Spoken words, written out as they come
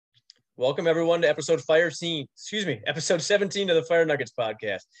Welcome everyone to episode 17 of the Fire Nuggets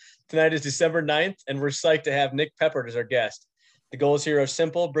podcast. Tonight is December 9th, and we're psyched to have Nick Peppard as our guest. The goals here are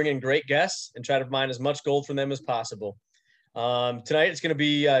simple: bring in great guests and try to mine as much gold from them as possible. Tonight it's going to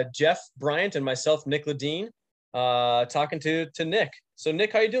be Jeff Bryant and myself, Nick Ledeen, talking to Nick. So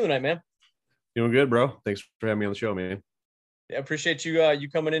Nick, how you doing tonight, man? Doing good, bro. Thanks for having me on the show, man. Yeah, appreciate you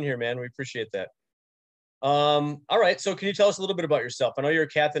coming in here, man. We appreciate that. All right. So can you tell us a little bit about yourself? I know you're a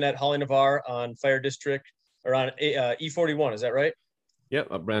captain at Holly Navarre on Fire District or on E41. Is that right? Yep.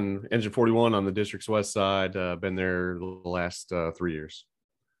 I've been Engine 41 on the district's west side. Been there the last 3 years.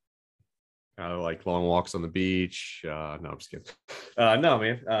 Like long walks on the beach. No, I'm just kidding. No,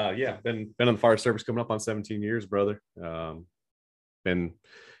 man. Yeah. Been on the fire service coming up on 17 years, brother. Been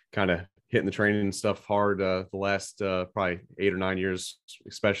kind of hitting the training and stuff hard the last probably 8 or 9 years,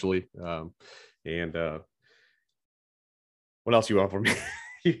 especially. And what else you want from me?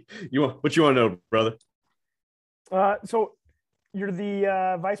 What you want to know, brother? So you're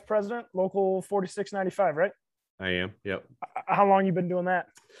the vice president, local 4695, right? I am. Yep. How long you been doing that?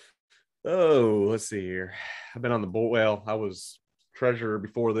 Oh, let's see here. I've been on the board. Well, I was treasurer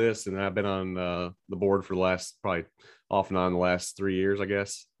before this, and I've been on the board for the last probably off and on the last 3 years, I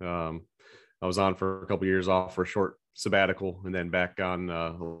guess. I was on for a couple of years, off for a short sabbatical, and then back on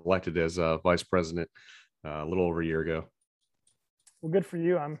elected as vice president a little over a year ago. Well, good for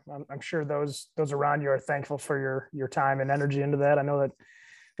you. I'm sure those around you are thankful for your time and energy into that. I know that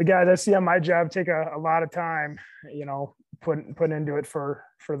the guys I see on my job take a lot of time, putting into it for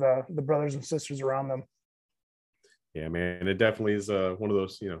the brothers and sisters around them. Yeah, man, it definitely is one of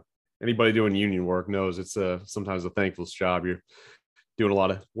those. Anybody doing union work knows it's sometimes a thankless job. You're doing a lot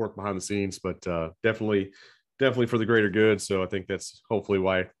of work behind the scenes, but definitely for the greater good. So I think that's hopefully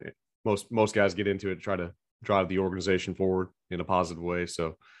why most guys get into it, try to drive the organization forward in a positive way.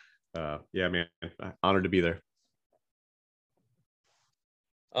 So yeah, man, honored to be there.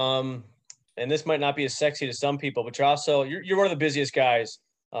 And this might not be as sexy to some people, but you're one of the busiest guys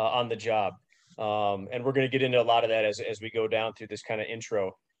on the job. And we're going to get into a lot of that as we go down through this kind of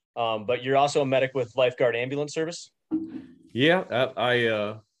intro. But you're also a medic with Lifeguard Ambulance Service. Yeah,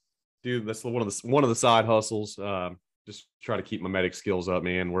 I do. That's one of the side hustles. Just try to keep my medic skills up,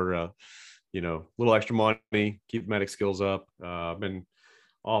 man. We're a little extra money, keep medic skills up. I've been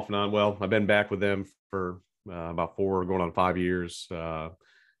off and on. Well, I've been back with them for about 4 going on 5 years.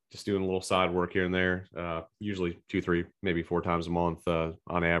 Just doing a little side work here and there. Usually 2, 3, maybe 4 times a month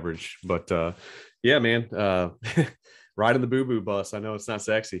on average. But yeah, man, riding the boo-boo bus. I know it's not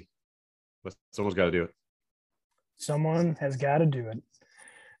sexy, but someone's got to do it. Someone has got to do it.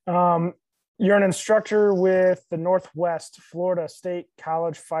 You're an instructor with the Northwest Florida State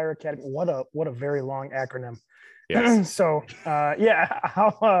College Fire Academy. What a very long acronym. Yes. So yeah,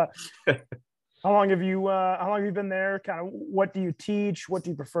 how long have you been there? Kind of what do you teach? What do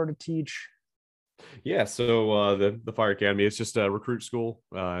you prefer to teach? Yeah, so the Fire Academy, it's just a recruit school.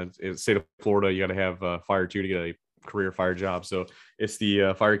 In the state of Florida, you got to have Fire 2 to get a career fire job. So it's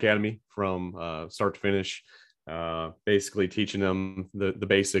the Fire Academy from start to finish. Basically teaching them the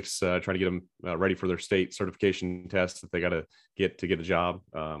basics, trying to get them ready for their state certification tests that they got to get a job.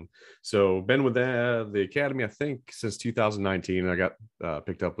 So been with the academy, I think since 2019. I got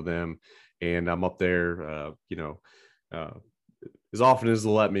picked up with them, and I'm up there, as often as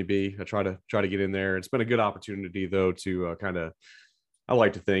they'll let me be. I try to get in there. It's been a good opportunity though to I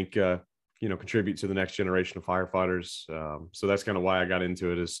like to think, contribute to the next generation of firefighters. So that's kind of why I got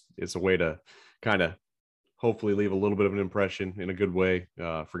into it. It's a way to kind of hopefully leave a little bit of an impression in a good way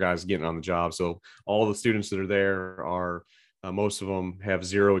for guys getting on the job. So all of the students that are there are, most of them have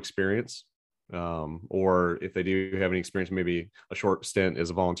zero experience, or if they do have any experience, maybe a short stint as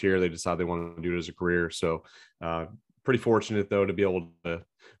a volunteer, they decide they want to do it as a career. So pretty fortunate though, to be able to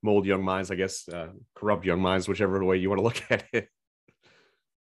mold young minds, I guess, corrupt young minds, whichever way you want to look at it.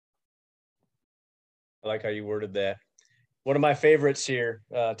 I like how you worded that. One of my favorites here,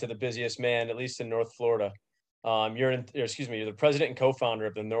 to the busiest man, at least in North Florida. You're the president and co-founder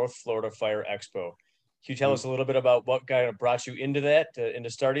of the North Florida Fire Expo. Can you tell us a little bit about what kind of brought you into that, into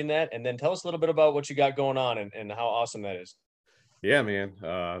starting that, and then tell us a little bit about what you got going on and how awesome that is? Yeah, man.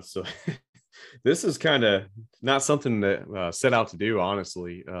 So this is kind of not something that set out to do,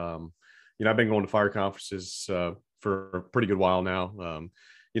 honestly. I've been going to fire conferences for a pretty good while now.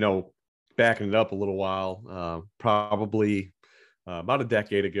 Backing it up a little while, probably about a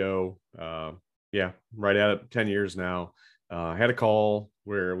decade ago. Right at it, 10 years now. I had a call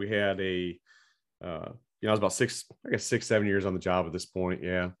where we had I was about 6, 7 years on the job at this point.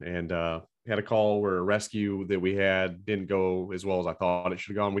 Yeah. And had a call where a rescue that we had didn't go as well as I thought it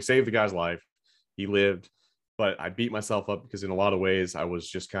should have gone. We saved the guy's life. He lived, but I beat myself up because in a lot of ways I was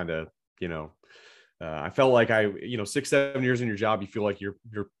just kind of, I felt like 6, 7 years in your job, you feel like you're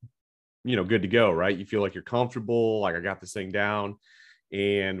good to go, right? You feel like you're comfortable. Like I got this thing down.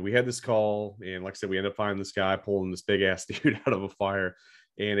 And we had this call, and like I said, we ended up finding this guy pulling this big ass dude out of a fire,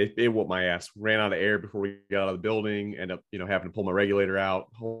 and it whooped my ass. Ran out of air before we got out of the building. Ended up, having to pull my regulator out.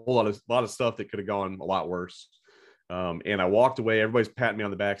 A whole lot of stuff that could have gone a lot worse. And I walked away. Everybody's patting me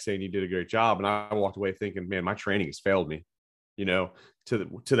on the back saying you did a great job, and I walked away thinking, man, my training has failed me. To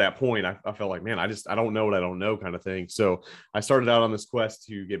that point, I felt like, man, I don't know what I don't know, kind of thing. So I started out on this quest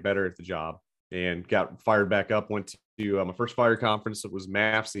to get better at the job, and got fired back up. Went to my first fire conference. It was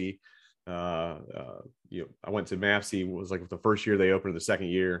MAFC. I went to MAFC. It was like the first year they opened. The second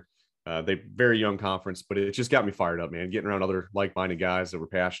year, they very young conference, but it just got me fired up, man. Getting around other like-minded guys that were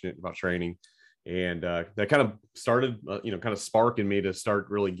passionate about training, and that kind of started, kind of sparking me to start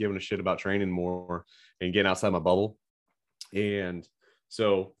really giving a shit about training more and getting outside my bubble. And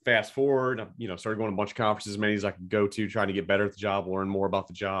so fast forward, started going to a bunch of conferences, as many as I could go to, trying to get better at the job, learn more about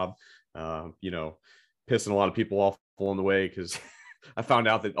the job. Pissing a lot of people off along the way because I found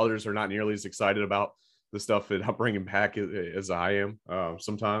out that others are not nearly as excited about the stuff that I'm bringing back as I am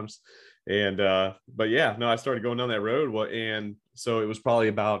sometimes. And but yeah, no, I started going down that road. And so it was probably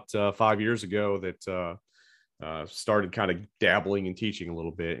about 5 years ago that started kind of dabbling and teaching a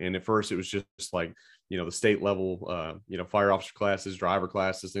little bit. And at first it was just like, the state level, fire officer classes, driver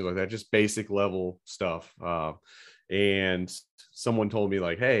classes, things like that, just basic level stuff. And someone told me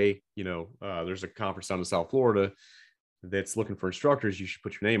like, hey, there's a conference down in South Florida that's looking for instructors. You should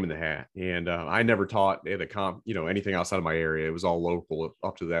put your name in the hat. And I never taught at anything outside of my area. It was all local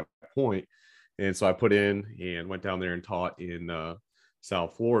up to that point. And so I put in and went down there and taught in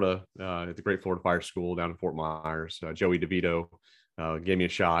South Florida at the Great Florida Fire School down in Fort Myers. Joey DeVito gave me a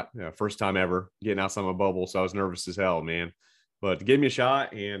shot. First time ever getting outside my bubble. So I was nervous as hell, man. But gave me a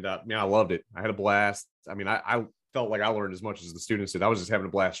shot, and man, I loved it. I had a blast. I mean, I felt like I learned as much as the students did. I was just having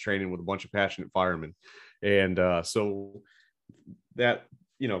a blast training with a bunch of passionate firemen. And so that,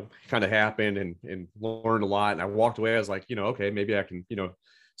 kind of happened and learned a lot. And I walked away. I was like, okay, maybe I can,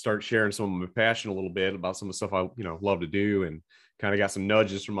 start sharing some of my passion a little bit about some of the stuff I, love to do, and kind of got some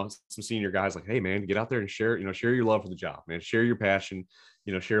nudges from some senior guys like, hey man, get out there and share, share your love for the job, man, share your passion,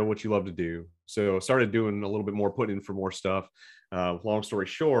 share what you love to do. So started doing a little bit more, putting in for more stuff. Long story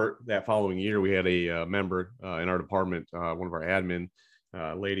short, that following year, we had a member in our department, one of our admin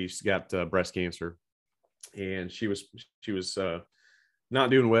ladies got breast cancer, and she was not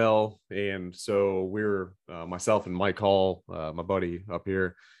doing well. And so we're myself and Mike Hall, my buddy up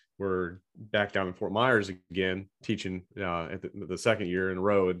here, we're back down in Fort Myers again, teaching at the second year in a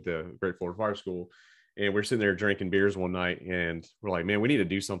row at the Great Florida Fire School. And we're sitting there drinking beers one night, and we're like, man, we need to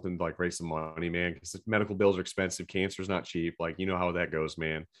do something to like raise some money, man, because medical bills are expensive. Cancer's not cheap. Like, how that goes,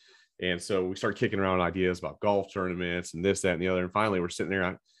 man. And so we started kicking around ideas about golf tournaments and this, that, and the other. And finally we're sitting there.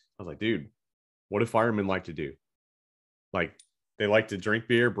 I was like, dude, what do firemen like to do? Like, they like to drink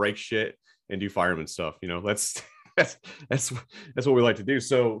beer, break shit, and do fireman stuff. That's what we like to do.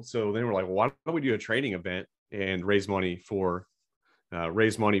 So then we're like, well, why don't we do a training event and raise money for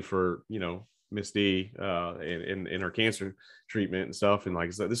Miss D in her cancer treatment and stuff. And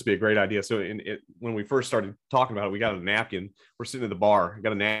like, so this would be a great idea. So when we first started talking about it, we got a napkin. We're sitting at the bar,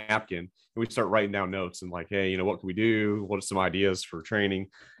 got a napkin, and we start writing down notes and like, hey, what can we do? What are some ideas for training?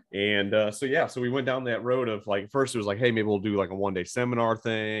 And so we went down that road of like, first it was like, hey, maybe we'll do like a one-day seminar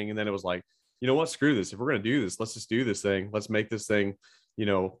thing. And then it was like, you know what, screw this. If we're going to do this, let's just do this thing. Let's make this thing,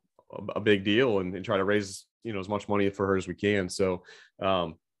 a big deal and try to raise, as much money for her as we can. So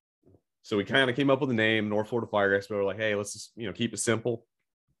we kind of came up with a name, North Florida Fire Expo. We're like, hey, let's just, keep it simple.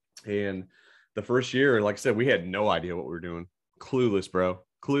 And the first year, like I said, we had no idea what we were doing. Clueless, bro.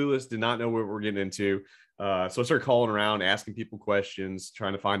 Clueless, did not know what we were getting into. So I started calling around, asking people questions,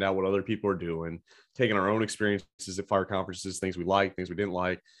 trying to find out what other people are doing, taking our own experiences at fire conferences, things we liked, things we didn't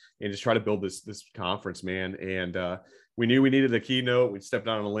like, and just try to build this conference, man. And we knew we needed a keynote. We stepped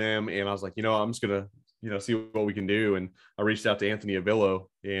out on a limb, and I was like, I'm just going to, see what we can do. And I reached out to Anthony Avillo,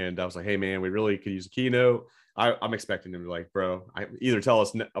 and I was like, hey man, we really could use a keynote. I'm expecting him to be like, bro, either tell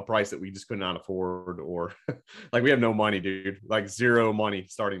us a price that we just could not afford, or like, we have no money, dude, like zero money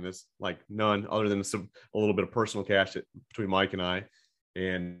starting this, like none other than a little bit of personal cash between Mike and I.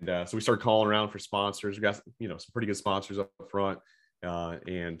 And so we started calling around for sponsors. We got, some pretty good sponsors up front,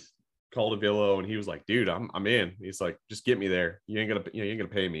 and called Avillo, and he was like, dude, I'm in. He's like, just get me there. You ain't gonna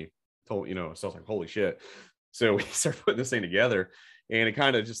pay me. So I was like, holy shit. So we started putting this thing together, and it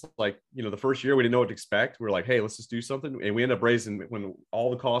kind of just like, the first year we didn't know what to expect. We were like, hey, let's just do something. And we ended up raising, when all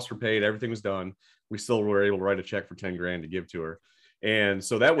the costs were paid, everything was done, we still were able to write a check for 10 grand to give to her. And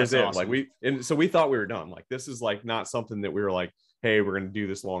so that was That's it. awesome. Like so we thought we were done. Like, this is like not something that we were like, hey, we're going to do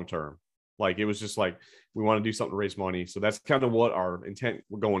this long-term. Like, it was just like, we want to do something to raise money. So that's kind of what our intent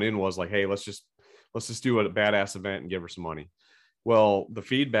going in was, like, hey, let's just do a badass event and give her some money. Well, the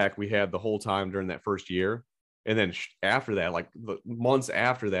feedback we had the whole time during that first year, and then after that, like the months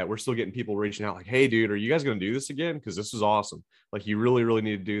after that, we're still getting people reaching out like, hey, dude, are you guys going to do this again? Because this is awesome. Like, you really, really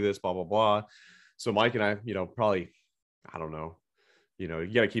need to do this, blah, blah, blah. So Mike and I, probably, I don't know, you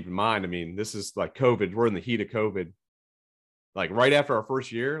got to keep in mind, I mean, this is like COVID. We're in the heat of COVID. Like, right after our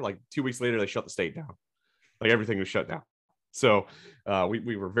first year, like 2 weeks later, they shut the state down. Like, everything was shut down. So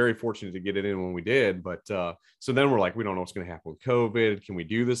we were very fortunate to get it in when we did. But so then we're like, we don't know what's going to happen with COVID. Can we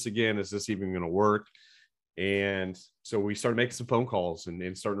do this again? Is this even going to work? And so we started making some phone calls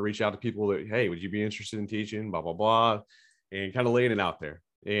and starting to reach out to people that, hey, would you be interested in teaching, blah, blah, blah, and kind of laying it out there.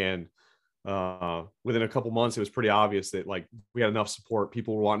 And within a couple months, it was pretty obvious that, like, we had enough support.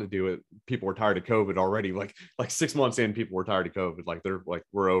 People were wanting to do it. People were tired of COVID already. Like 6 months in, people were tired of COVID. Like, they're like,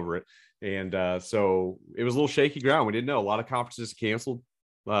 we're over it. And so it was a little shaky ground. We didn't know. A lot of conferences canceled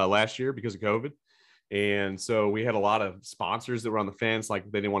last year because of COVID. And so we had a lot of sponsors that were on the fence. Like,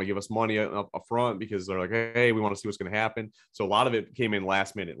 they didn't want to give us money up front because they're like, hey, we want to see what's going to happen. So a lot of it came in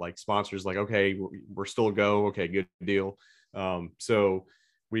last minute, like sponsors like, okay, we're still a go. Okay, good deal. So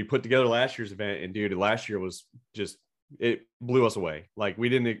we put together last year's event, and dude, last year was just, it blew us away. Like, we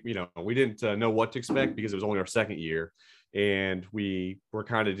didn't know what to expect because it was only our second year. And we were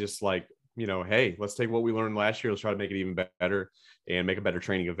kind of just like, hey, let's take what we learned last year. Let's try to make it even better and make a better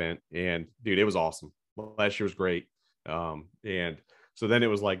training event. And dude, it was awesome. Last year was great. And so then it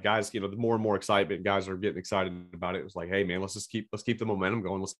was like, guys, the more and more excitement, guys are getting excited about it. It was like, hey man, let's keep the momentum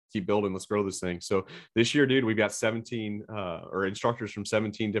going. Let's keep building. Let's grow this thing. So this year, dude, we've got 17 or instructors from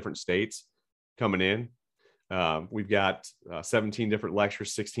 17 different states coming in. We've got 17 different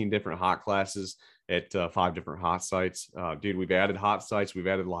lectures, 16 different hot classes at 5 different hot sites. Dude, we've added hot sites. We've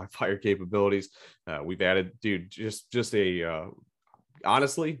added live fire capabilities. We've added, dude, just a,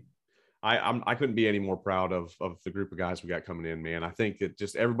 honestly, I couldn't be any more proud of the group of guys we got coming in, man. I think that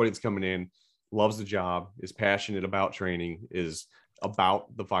just everybody that's coming in loves the job, is passionate about training, is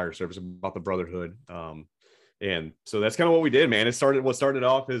about the fire service, about the brotherhood. And so that's kind of what we did, man. What started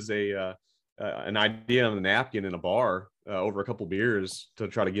off as an idea on a napkin in a bar over a couple beers to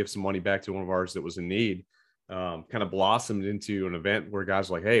try to give some money back to one of ours that was in need, kind of blossomed into an event where guys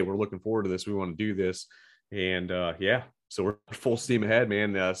were like, hey, we're looking forward to this. We want to do this. And yeah, so we're full steam ahead,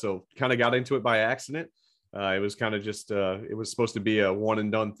 man. So kind of got into it by accident. It was kind of just, it was supposed to be a one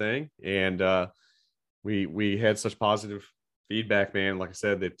and done thing. And we had such positive feedback, man. Like I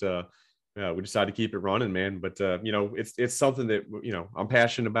said, that we decided to keep it running, man. But it's something that I'm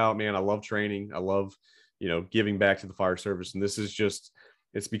passionate about, man. I love training. I love giving back to the fire service, and this is just,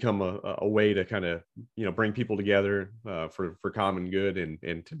 it's become a way to kind of bring people together for common good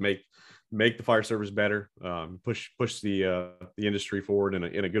and to make the fire service better, push the industry forward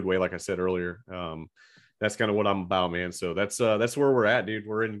in a good way. Like I said earlier, that's kind of what I'm about, man. So that's where we're at, dude.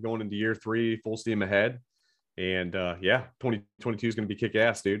 We're going into year 3, full steam ahead. And yeah, 2022 is going to be kick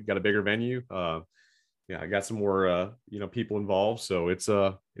ass, dude. Got a bigger venue. Yeah, I got some more, people involved. So it's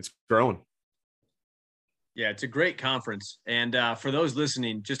growing. Yeah, it's a great conference. And for those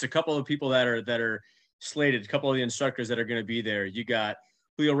listening, just a couple of people that are slated, a couple of the instructors that are going to be there. You got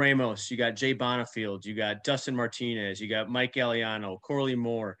Julio Ramos, you got Jay Bonifield, you got Dustin Martinez, you got Mike Galliano, Corley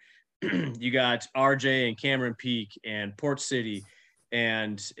Moore, you got RJ and Cameron Peak and Port City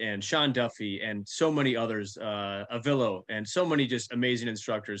and Sean Duffy and so many others, Avillo, and so many just amazing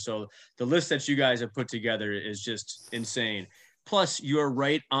instructors. So the list that you guys have put together is just insane. Plus, you're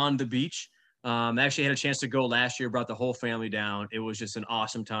right on the beach. I actually had a chance to go last year, brought the whole family down. It was just an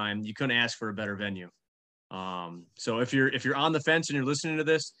awesome time. You couldn't ask for a better venue. So if you're on the fence and you're listening to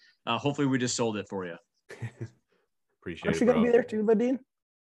this, hopefully we just sold it for you. Appreciate it. Are you going to be there too, Ladine?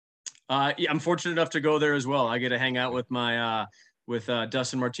 Yeah, I'm fortunate enough to go there as well. I get to hang out with my with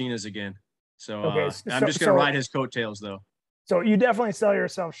Dustin Martinez again. So I'm just going to ride his coattails though. So you definitely sell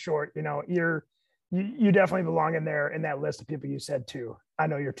yourself short. You definitely belong in there in that list of people you said too. I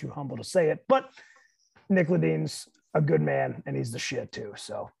know you're too humble to say it, but Nick Ladine's a good man and he's the shit too.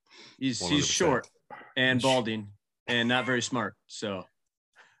 So he's short and balding and not very smart. So,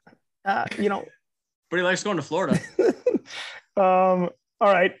 but he likes going to Florida.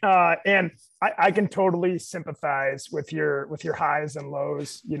 All right. And I can totally sympathize with your highs and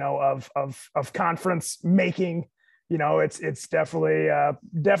lows, of conference making. It's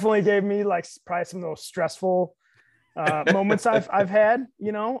definitely gave me like probably some of those stressful moments I've had,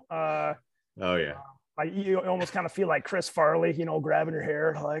 Oh yeah. Like you almost kind of feel like Chris Farley, grabbing your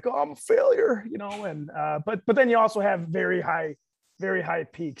hair, like, oh, I'm a failure, and but then you also have very high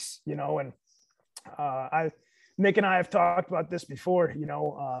peaks, and Nick and I have talked about this before,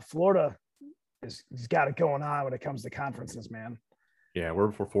 Florida has got it going on when it comes to conferences, man. Yeah,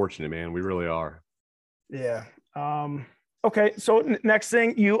 we're fortunate, man. We really are. Yeah. Okay. So next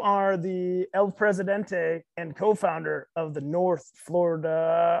thing, you are the El Presidente and co-founder of the North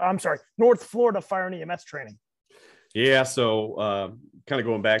Florida Fire and EMS Training. Yeah. So kind of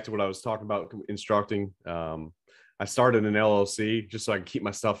going back to what I was talking about instructing, I started an LLC just so I can keep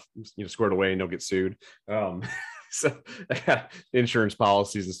my stuff, squared away and don't get sued. So I got insurance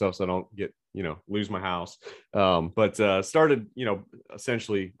policies and stuff so I don't get, lose my house. But started,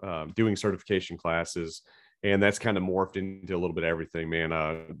 essentially doing certification classes. And that's kind of morphed into a little bit of everything,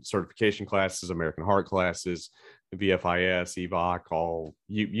 man. Certification classes, American Heart classes, VFIS, EVOC, all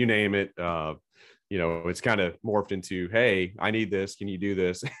you name it. It's kind of morphed into, hey, I need this. Can you do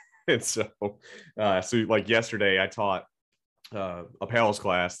this? And so like yesterday, I taught a PALS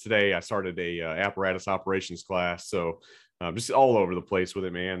class. Today, I started a apparatus operations class. So just all over the place with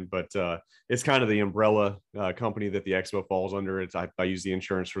it, man. But it's kind of the umbrella company that the expo falls under. I use the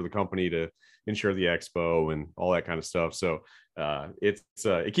insurance for the company to insure the expo and all that kind of stuff. So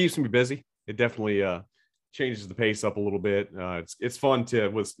it keeps me busy. It definitely changes the pace up a little bit. It's fun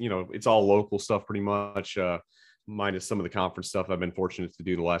it's all local stuff pretty much. Minus some of the conference stuff I've been fortunate to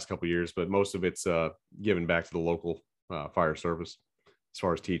do the last couple of years, but most of it's given back to the local fire service as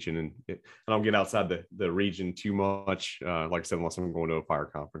far as teaching. And I don't get outside the region too much, like I said, unless I'm going to a fire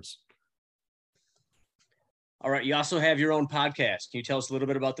conference. All right. You also have your own podcast. Can you tell us a little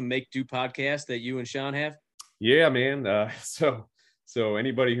bit about the Make Do podcast that you and Sean have? Yeah, man. So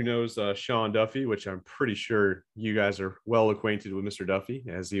anybody who knows Sean Duffy, which I'm pretty sure you guys are well acquainted with Mr. Duffy,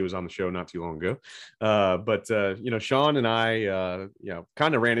 as he was on the show not too long ago. But Sean and I,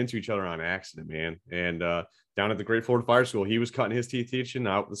 kind of ran into each other on accident, man. And down at the Great Florida Fire School, he was cutting his teeth teaching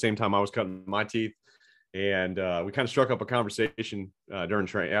at the same time I was cutting my teeth. And we kind of struck up a conversation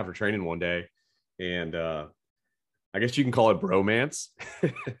after training one day. And I guess you can call it bromance.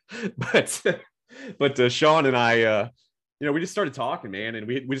 but Sean and I, we just started talking, man, and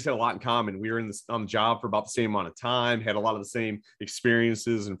we just had a lot in common. We were on the job for about the same amount of time, had a lot of the same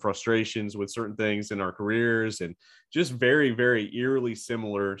experiences and frustrations with certain things in our careers, and just very, very eerily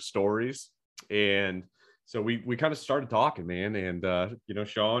similar stories. And so we kind of started talking, man. And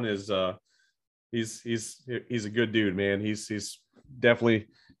Sean is he's a good dude, man. He's definitely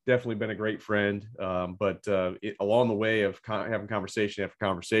been a great friend. But along the way of having conversation after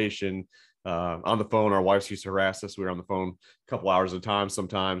conversation. On the phone, our wives used to harass us. We were on the phone a couple hours at a time,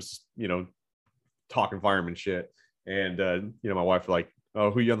 sometimes, talking fireman shit. And, my wife like, oh,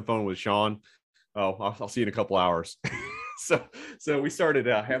 who you on the phone with? Sean? Oh, I'll see you in a couple hours. So we started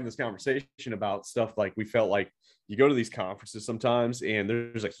having this conversation about stuff. Like we felt like you go to these conferences sometimes and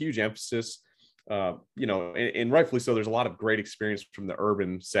there's a huge emphasis, and rightfully so. There's a lot of great experience from the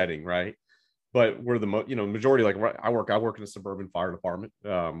urban setting, right? But we're the majority, like I work in a suburban fire department.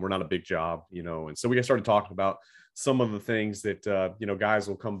 We're not a big job, and so we started talking about some of the things that, guys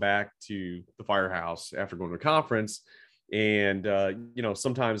will come back to the firehouse after going to a conference. And,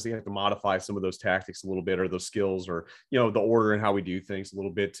 sometimes they have to modify some of those tactics a little bit, or those skills, or, the order and how we do things a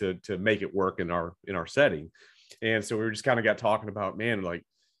little bit to make it work in our setting. And so we just kind of got talking about, man, like,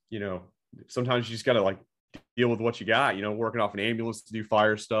 sometimes you just got to like deal with what you got, working off an ambulance to do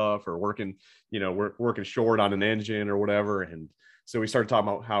fire stuff, or working short on an engine or whatever. And so we started talking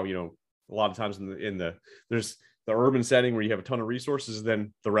about how, a lot of times there's the urban setting where you have a ton of resources,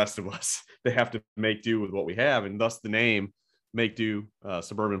 then the rest of us, they have to make do with what we have. And thus the name Make Do,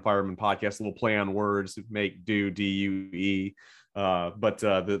 Suburban Fireman Podcast, a little play on words, make do, DUE. But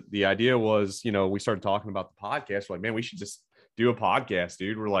the idea was, we started talking about the podcast. We're like, man, we should just do a podcast,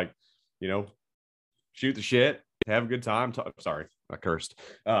 dude. We're like, shoot the shit, have a good time. Sorry, I cursed.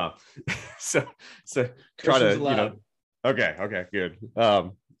 So try to, okay, good.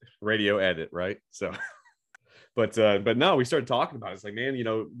 Radio edit, right? So, but no, we started talking about it. It's like, man,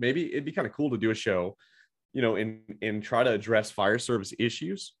 maybe it'd be kind of cool to do a show, and try to address fire service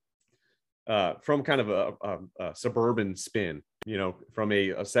issues from kind of a suburban spin, from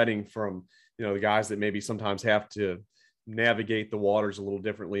a setting from, the guys that maybe sometimes have to navigate the waters a little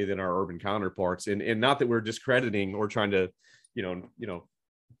differently than our urban counterparts. And not that we're discrediting or trying to,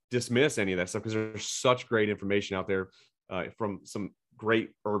 dismiss any of that stuff because there's such great information out there from some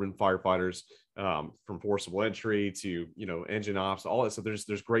great urban firefighters, from forcible entry to, engine ops, all that stuff.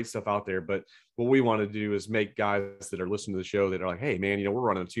 There's great stuff out there. But what we want to do is make guys that are listening to the show that are like, hey man, we're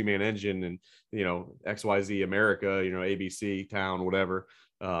running a 2-man engine and, XYZ America, ABC town, whatever,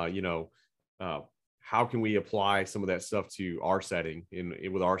 how can we apply some of that stuff to our setting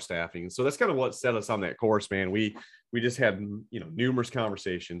with our staffing? So that's kind of what set us on that course, man. We just had, numerous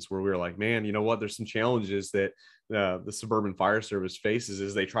conversations where we were like, man, you know what, there's some challenges that the suburban fire service faces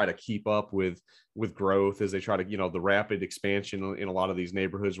as they try to keep up with growth, as they try to, the rapid expansion in a lot of these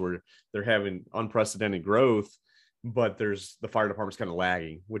neighborhoods where they're having unprecedented growth, but there's the fire department's kind of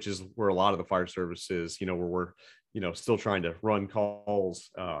lagging, which is where a lot of the fire service is, where we're, still trying to run calls,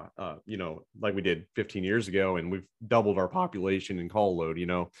 like we did 15 years ago, and we've doubled our population and call load,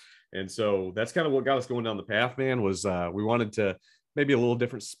 And so that's kind of what got us going down the path, man, was we wanted to maybe a little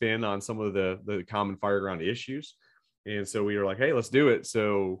different spin on some of the common fireground issues. And so we were like, hey, let's do it.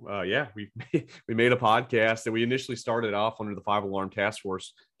 So we made a podcast that we initially started off under the 5-Alarm Task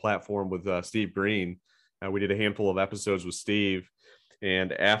Force platform with Steve Green. We did a handful of episodes with Steve.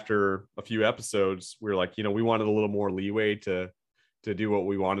 And after a few episodes, we were like, we wanted a little more leeway to do what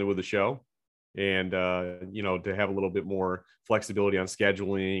we wanted with the show. And, to have a little bit more flexibility on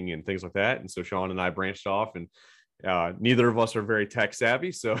scheduling and things like that. And so Sean and I branched off, and neither of us are very tech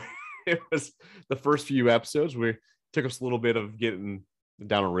savvy. So it was the first few episodes, we took us a little bit of getting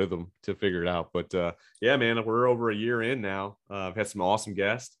down a rhythm to figure it out. But man, we're over a year in now. I've had some awesome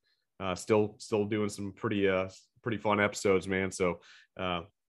guests, still doing some pretty fun episodes, man. So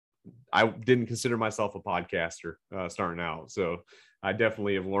I didn't consider myself a podcaster starting out. So I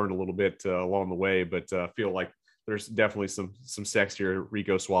definitely have learned a little bit along the way, but feel like there's definitely some sexier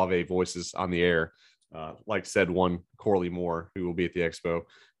Rico Suave voices on the air. Like said one, Corley Moore, who will be at the expo.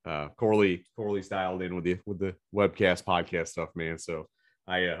 Corley's dialed in with the webcast podcast stuff, man. So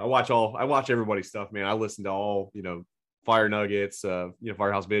I watch everybody's stuff, man. I listen to all, Fire Nuggets,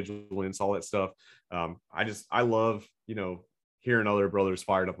 Firehouse Vigilance, all that stuff. I love, hearing other brothers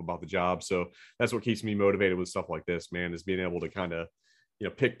fired up about the job. So that's what keeps me motivated with stuff like this, man, is being able to kind of,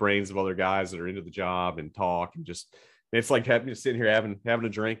 pick brains of other guys that are into the job and talk, and just, it's like sitting here having a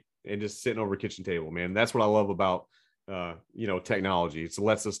drink and just sitting over a kitchen table, man. That's what I love about, technology. It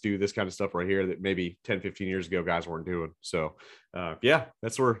lets us do this kind of stuff right here that maybe 10, 15 years ago guys weren't doing. So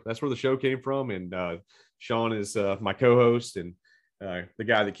that's where the show came from. And Sean is my co-host and the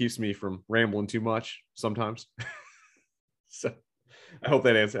guy that keeps me from rambling too much sometimes. So I hope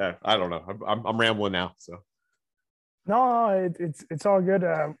that answers. I don't know. I'm rambling now. So no, it's all good.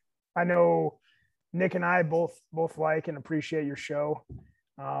 I know Nick and I both like and appreciate your show.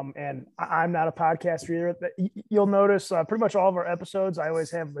 And I'm not a podcaster either. You'll notice pretty much all of our episodes, I always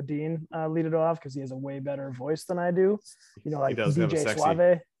have Ladine lead it off because he has a way better voice than I do. Like he does DJ have a sexy,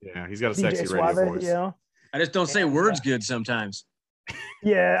 Suave. Yeah, he's got a DJ sexy Suave, radio voice. I just don't say words good sometimes.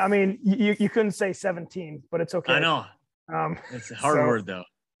 Yeah, I mean, you couldn't say 17, but it's okay. I know. It's a hard word though.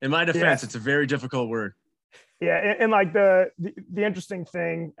 In my defense, it's a very difficult word. Yeah, and like the interesting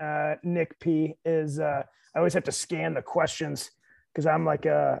thing, Nick P, is I always have to scan the questions because I'm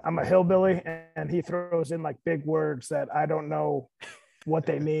a hillbilly, and he throws in like big words that I don't know what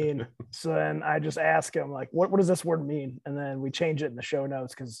they mean. So then I just ask him like, what does this word mean? And then we change it in the show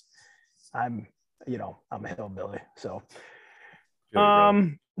notes because I'm a hillbilly. So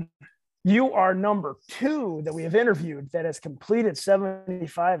you are number 2 that we have interviewed that has completed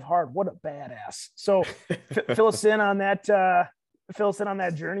 75 hard. What a badass. So fill us in on that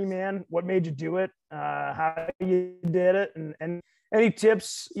journey, man. What made you do it? How you did it, and any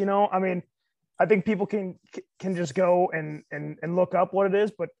tips? I mean, I think people can just go and look up what it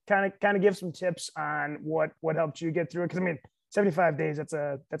is, but kind of give some tips on what helped you get through it. Because I mean, 75 days, that's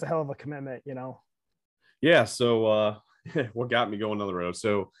a hell of a commitment, Yeah. So what got me going on the road?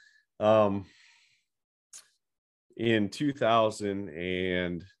 So in 2000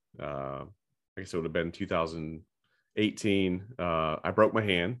 and I guess it would have been 2018, I broke my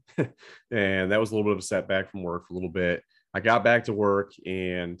hand and that was a little bit of a setback from work for a little bit. I got back to work,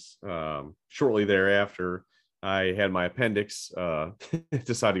 and shortly thereafter I had my appendix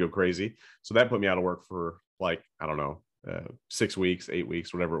decide to go crazy. So that put me out of work for like, I don't know, 6 weeks, 8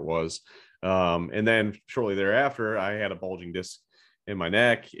 weeks, whatever it was. And then shortly thereafter I had a bulging disc in my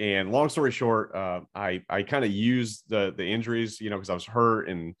neck. And long story short, I kind of used the injuries, because I was hurt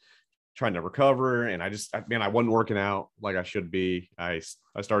and trying to recover. And I wasn't working out like I should be. I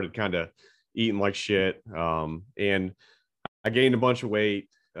started kind of eating like shit. And I gained a bunch of weight.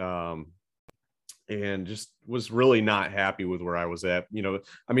 and just was really not happy with where I was at. You know,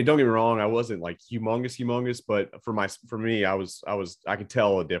 I mean, don't get me wrong, I wasn't like humongous, but for me, I could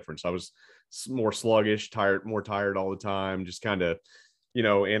tell a difference. I was more sluggish, more tired all the time, just kind of, you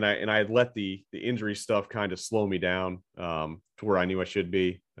know, and I had let the injury stuff kind of slow me down to where I knew I should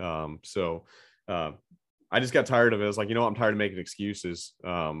be. So I just got tired of it. I was like, you know, I'm tired of making excuses.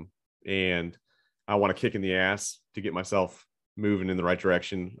 And I want to kick in the ass to get myself moving in the right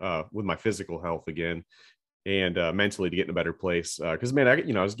direction with my physical health again, and mentally to get in a better place. Because man,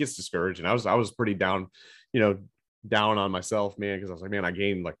 I was gets discouraged, and I was pretty down, down on myself, man. Because I was like, man, I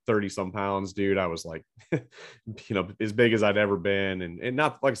gained like 30 some pounds, dude. I was like, as big as I'd ever been, and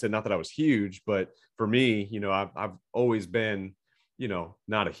not, like I said, not that I was huge, but for me, I've always been,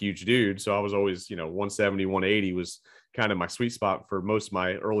 not a huge dude. So I was always, 170, 180 was kind of my sweet spot for most of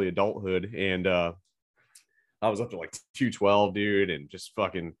my early adulthood. And I was up to like 212, dude, and just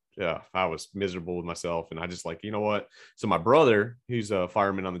fucking, I was miserable with myself. And I just like, you know what? So my brother, who's a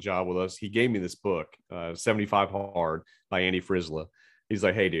fireman on the job with us, he gave me this book, 75 Hard by Andy Frisella. He's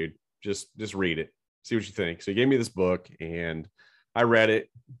like, hey, dude, just read it, see what you think. So he gave me this book, and I read it.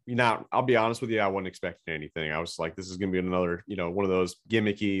 I'll be honest with you, I wasn't expecting anything. I was like, this is going to be another, one of those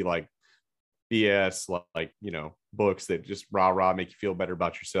gimmicky, like BS, like, books that just rah, make you feel better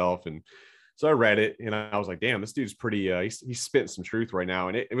about yourself. And so I read it, and I was like, damn, this dude's pretty, he's spitting some truth right now.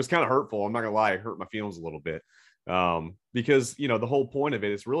 And it was kind of hurtful. I'm not gonna lie. It hurt my feelings a little bit. Because, the whole point of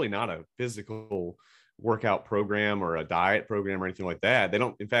it is really not a physical workout program or a diet program or anything like that.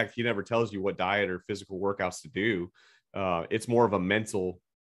 In fact, he never tells you what diet or physical workouts to do. It's more of a mental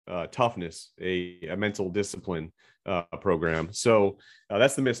toughness, a mental discipline program. So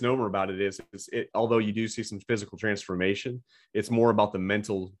that's the misnomer about it is although you do see some physical transformation, it's more about the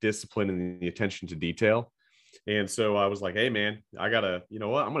mental discipline and the attention to detail. And so I was like, hey man, I gotta, I'm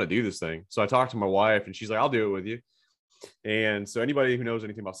gonna do this thing. So I talked to my wife, and she's like, I'll do it with you. And so anybody who knows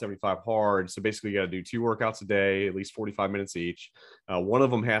anything about 75 Hard, so basically you got to do 2 workouts a day, at least 45 minutes each. One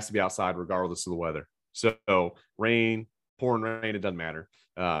of them has to be outside regardless of the weather. So rain, pouring rain, it doesn't matter.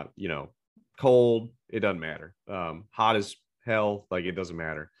 Cold, it doesn't matter. Hot as hell, like it doesn't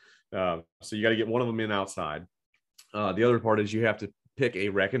matter. So you got to get one of them in outside. The other part is you have to pick a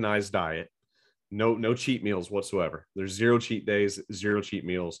recognized diet. No cheat meals whatsoever. There's 0 cheat days, 0 cheat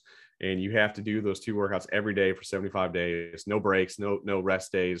meals, and you have to do those 2 workouts every day for 75 days. No breaks, no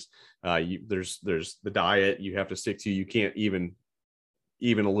rest days. There's the diet you have to stick to. You can't even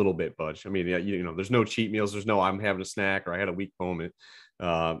a little bit budge. I mean, there's no cheat meals. There's no I'm having a snack or I had a weak moment.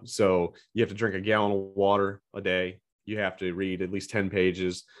 So you have to drink a gallon of water a day. You have to read at least 10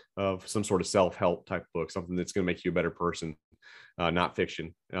 pages of some sort of self-help type book, something that's going to make you a better person, not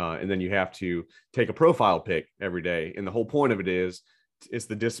fiction. And then you have to take a profile pic every day. And the whole point of it is it's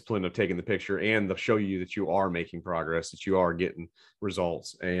the discipline of taking the picture and to show you that you are making progress, that you are getting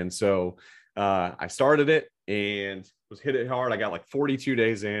results. And so I started it and was hit it hard. I got like 42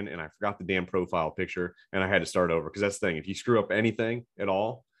 days in, and I forgot the damn profile picture, and I had to start over. Because that's the thing, if you screw up anything at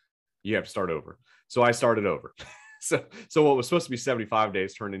all, you have to start over. So I started over. so what was supposed to be 75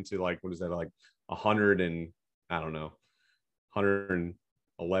 days turned into like, what is that, like 100 and I don't know, 111,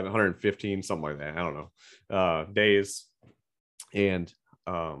 115, something like that. I don't know, days. And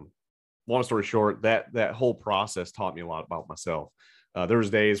long story short, that whole process taught me a lot about myself. There was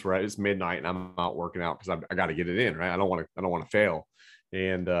days where it's midnight and I'm out working out because I got to get it in, right? I don't want to fail.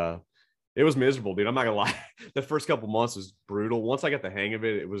 And it was miserable, dude. I'm not gonna lie. The first couple months was brutal. Once I got the hang of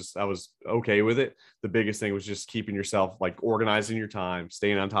it, I was okay with it. The biggest thing was just keeping yourself, like, organizing your time,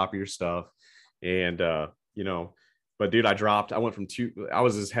 staying on top of your stuff. And but dude, I went from I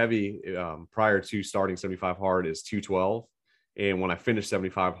was as heavy prior to starting 75 Hard as 212. And when I finished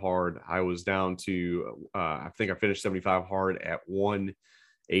 75 Hard, I was down to, I think I finished 75 Hard at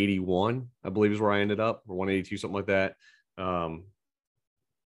 181, I believe is where I ended up, or 182, something like that.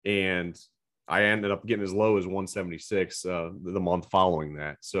 And I ended up getting as low as 176 the month following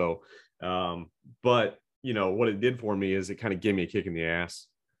that. So, but what it did for me is it kind of gave me a kick in the ass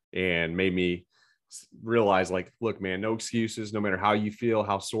and made me realize, like, look, man, no excuses, no matter how you feel,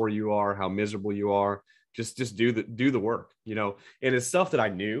 how sore you are, how miserable you are. Just do the work, and it's stuff that I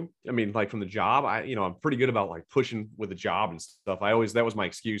knew. I mean, like from the job, I'm pretty good about like pushing with the job and stuff. that was my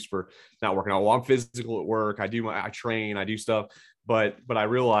excuse for not working out. Well, I'm physical at work. I train, I do stuff, but I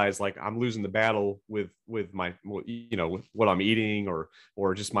realized like I'm losing the battle with my, with what I'm eating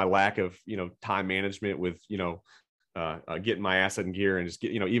or just my lack of, time management with, getting my asset in gear and just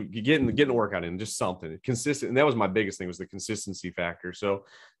getting the workout in, just something consistent. And that was my biggest thing, was the consistency factor. So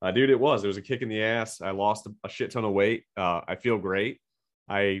dude, it was a kick in the ass. I lost a shit ton of weight. I feel great.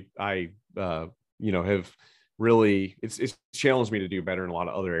 I have really, it's challenged me to do better in a lot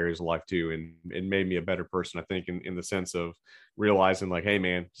of other areas of life too. And it made me a better person, I think, in the sense of realizing like, hey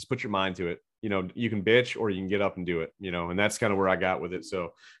man, just put your mind to it. You can bitch or you can get up and do it, and that's kind of where I got with it.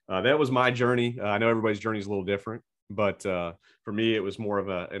 So that was my journey. I know everybody's journey is a little different, but for me, it was more of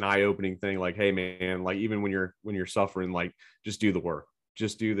an eye-opening thing. Like, hey man, like even when you're suffering, like just do the work,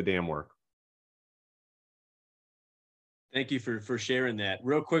 just do the damn work. Thank you for sharing that.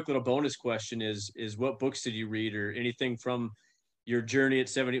 Real quick little bonus question is what books did you read or anything from your journey at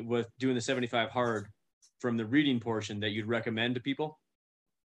 70 with doing the 75 hard from the reading portion that you'd recommend to people?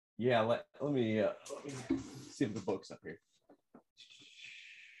 Yeah, let me see if the book's up here.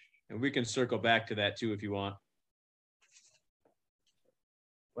 And we can circle back to that too if you want.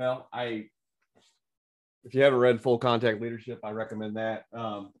 Well, if you haven't read Full Contact Leadership, I recommend that.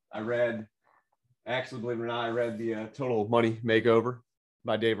 Actually, believe it or not, I read the Total Money Makeover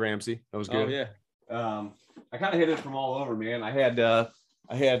by Dave Ramsey. That was good. Oh yeah. I kind of hit it from all over, man. I had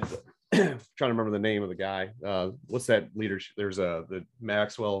trying to remember the name of the guy. What's that leadership? There's the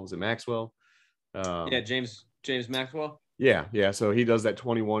Maxwell. Was it Maxwell? Yeah, James Maxwell. Yeah. So he does that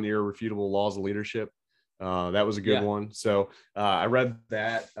 21 irrefutable laws of leadership. That was a good one. So I read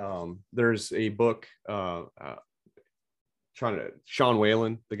that. There's a book. Sean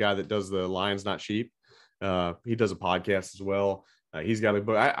Whalen, the guy that does the Lions Not Sheep. He does a podcast as well. He's got a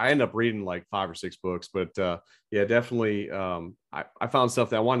book. I end up reading like 5 or 6 books, but yeah, definitely. I found stuff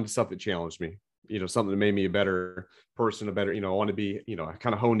that I wanted, stuff that challenged me, something that made me a better person, I want to be, I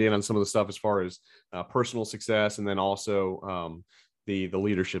kind of honed in on some of the stuff as far as personal success. And then also the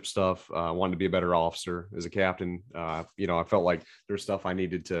leadership stuff. I wanted to be a better officer as a captain. I felt like there's stuff I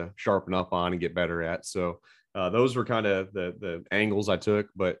needed to sharpen up on and get better at. So those were kind of the angles I took,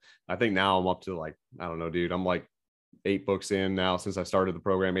 but I think now I'm up to like, I don't know, dude, I'm like 8 books in now since I started the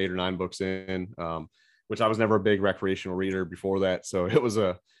program, 8 or 9 books in, which I was never a big recreational reader before that. So it was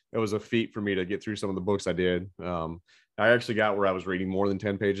a feat for me to get through some of the books I did. I actually got where I was reading more than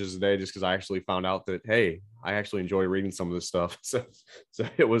 10 pages a day just because I actually found out that, hey, I actually enjoy reading some of this stuff. So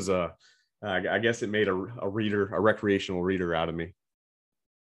it was I guess it made a recreational reader out of me.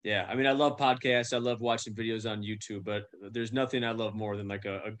 Yeah, I mean, I love podcasts. I love watching videos on YouTube, but there's nothing I love more than like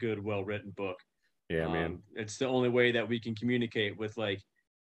a good, well-written book. Yeah, man. It's the only way that we can communicate with like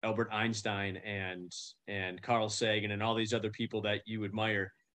Albert Einstein and Carl Sagan and all these other people that you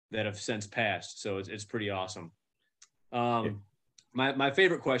admire that have since passed. So it's pretty awesome. My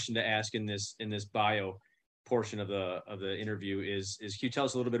favorite question to ask in this bio portion of the interview is can you tell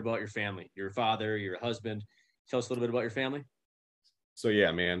us a little bit about your family, your father, your husband? Tell us a little bit about your family. So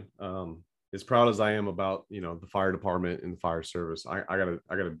yeah, man, as proud as I am about, the fire department and the fire service, I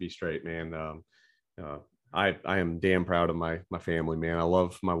gotta be straight, man. I am damn proud of my family, man. I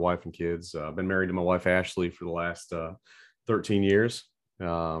love my wife and kids. I've been married to my wife, Ashley, for the last 13 years.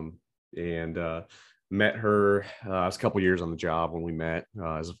 And met her, I was a couple years on the job when we met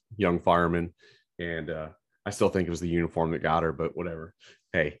as a young fireman. And I still think it was the uniform that got her, but whatever.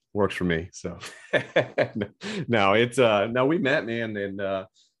 Hey, works for me. So no, we met, man, and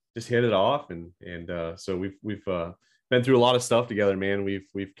just hit it off. And so we've been through a lot of stuff together, man.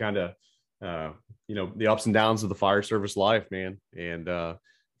 We've kind of, the ups and downs of the fire service life, man. And,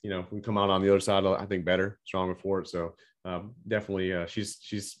 we come out on the other side, I think better, stronger for it. So definitely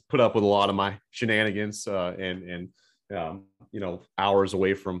she's put up with a lot of my shenanigans and hours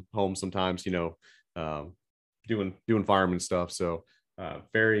away from home sometimes, doing fireman stuff. So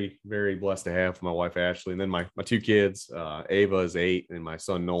very, very blessed to have my wife, Ashley. And then my 2 kids, Ava is 8 and my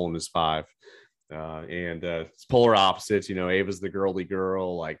son, Nolan, is 5. And it's polar opposites. Ava's the girly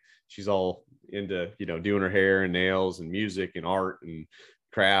girl. Like she's all into, doing her hair and nails and music and art and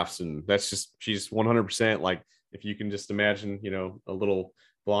crafts. And she's 100% like, if you can just imagine, a little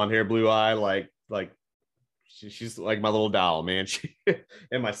blonde hair, blue eye, like she's like my little doll, man.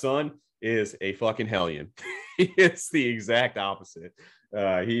 And my son is a fucking hellion. It's the exact opposite.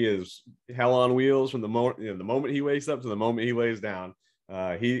 He is hell on wheels from the moment he wakes up to the moment he lays down.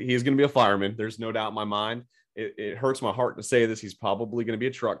 He is going to be a fireman. There's no doubt in my mind. It hurts my heart to say this. He's probably going to be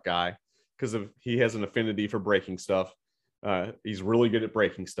a truck guy because he has an affinity for breaking stuff. He's really good at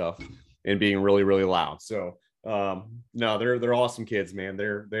breaking stuff and being really, really loud. So no, they're awesome kids, man.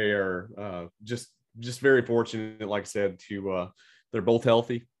 They are just very fortunate, like I said, they're both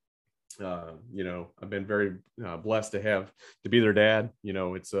healthy. I've been very blessed to be their dad.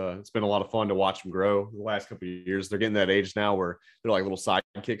 It's been a lot of fun to watch them grow the last couple of years. They're getting that age now where they're like little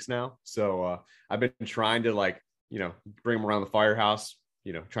sidekicks now. So I've been trying to bring them around the firehouse,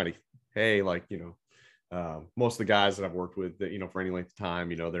 trying to, hey, most of the guys that I've worked with that, for any length of time,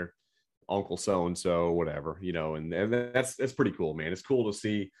 they're Uncle so-and-so, whatever, and that's pretty cool, man. It's cool to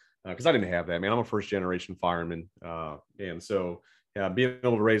see, because I didn't have that, man. I'm a first generation fireman. And so being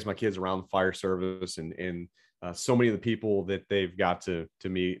able to raise my kids around the fire service and so many of the people that they've got to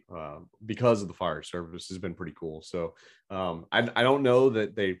meet because of the fire service has been pretty cool. So I don't know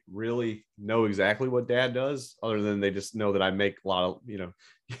that they really know exactly what Dad does, other than they just know that I make a lot of,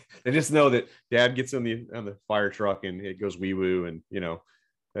 they just know that Dad gets on the fire truck and it goes wee woo, and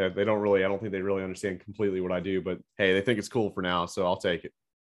they don't really, I don't think they really understand completely what I do, but hey, they think it's cool for now, so I'll take it.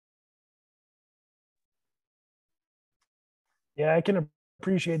 Yeah, I can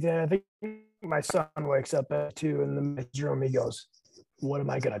appreciate that. I think my son wakes up at 2 in the men's room. He goes, "What am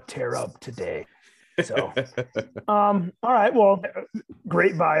I going to tear up today?" So, all right. Well,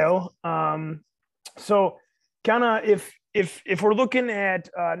 great bio. So kind of if we're looking at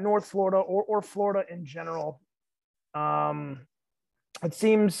North Florida or Florida in general, it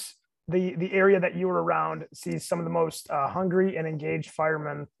seems the area that you were around sees some of the most hungry and engaged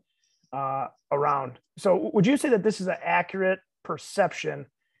firemen around. So would you say that this is an accurate perception?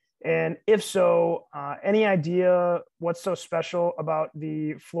 And if so, any idea what's so special about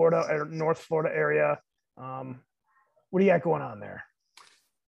the Florida or North Florida area? What do you got going on there?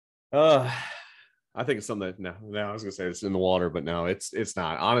 I think it's something that no, I was gonna say it's in the water, but no, it's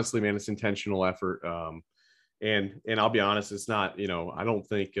not. Honestly, man, it's intentional effort. And I'll be honest, it's not, I don't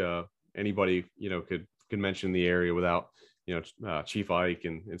think anybody, could mention the area without, Chief Ike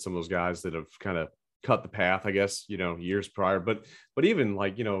and some of those guys that have kind of cut the path, I guess, years prior. But even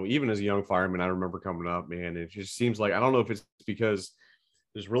like, even as a young fireman, I remember coming up, man, it just seems like, I don't know if it's because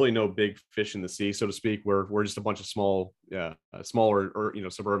there's really no big fish in the sea, so to speak. We're just a bunch of smaller or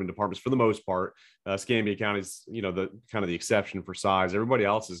suburban departments for the most part. Escambia County is the kind of the exception for size. Everybody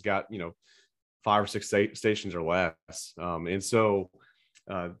else has got 5 or 6 stations or less, and so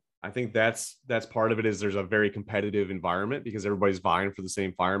I think that's part of it. Is there's a very competitive environment because everybody's vying for the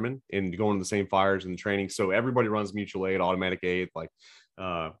same firemen and going to the same fires and the training. So everybody runs mutual aid, automatic aid,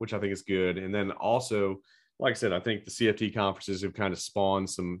 which I think is good. And then also, like I said, I think the CFT conferences have kind of spawned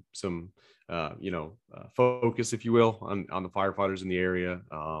some focus, if you will, on the firefighters in the area.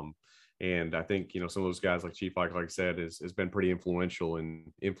 And I think, some of those guys like Chief Ike, like I said, has been pretty influential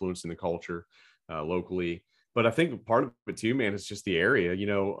in influencing the culture locally. But I think part of it too, man, is just the area,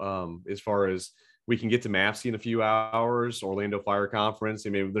 as far as we can get to MAFC in a few hours, Orlando Fire Conference. I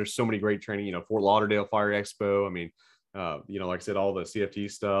mean, there's so many great training, Fort Lauderdale Fire Expo. I mean, like I said, all the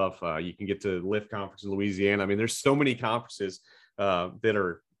CFT stuff. You can get to LIFT Conference in Louisiana. I mean, there's so many conferences that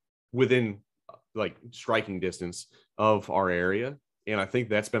are within like striking distance of our area. And I think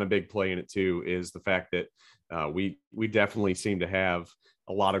that's been a big play in it too, is the fact that we definitely seem to have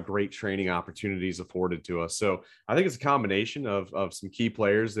a lot of great training opportunities afforded to us. So I think it's a combination of some key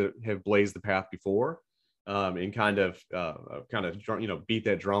players that have blazed the path before and kind of beat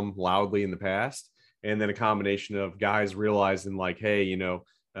that drum loudly in the past. And then a combination of guys realizing like, hey,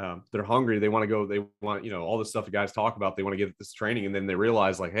 they're hungry. They want to go, they want, all the stuff the guys talk about, they want to get this training. And then they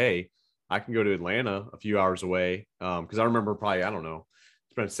realize like, hey, I can go to Atlanta a few hours away. Cause I remember probably, I don't know,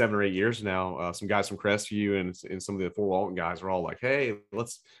 it's been 7 or 8 years now. Some guys from Crestview and some of the Fort Walton guys were all like, hey,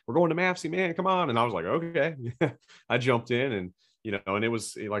 we're going to MAFC, man, come on. And I was like, okay. I jumped in and, and it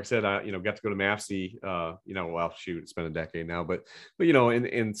was, like I said, I, got to go to MAFC, well, shoot, it's been a decade now, but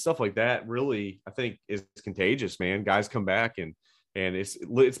and stuff like that really, I think is contagious, man. Guys come back and it's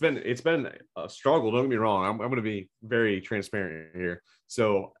been a struggle. Don't get me wrong. I'm going to be very transparent here.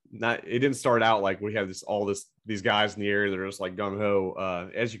 So it didn't start out like we have these guys in the area that are just like gung ho.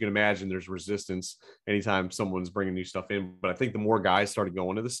 As you can imagine, there's resistance anytime someone's bringing new stuff in. But I think the more guys started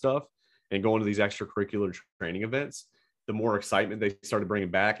going to this stuff and going to these extracurricular training events, the more excitement they started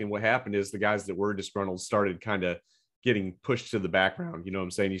bringing back. And what happened is the guys that were disgruntled started kind of getting pushed to the background. You know what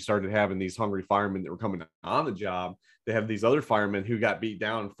I'm saying? You started having these hungry firemen that were coming on the job. They have these other firemen who got beat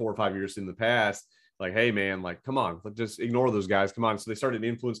down 4 or 5 years in the past. Like, hey man, like, come on, just ignore those guys. Come on. So they started to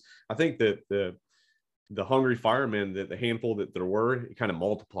influence. I think that the hungry firemen, that the handful that there were, it kind of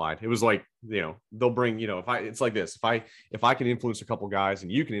multiplied. It was like, they'll bring, it's like this, if I can influence a couple guys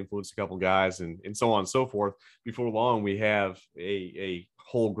and you can influence a couple guys and so on and so forth, before long, we have a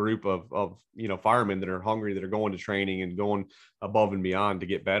whole group of firemen that are hungry, that are going to training and going above and beyond to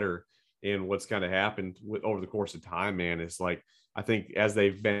get better. And what's kind of happened over the course of time, man, is like, I think as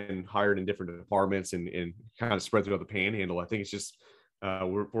they've been hired in different departments and kind of spread throughout the panhandle, I think it's just,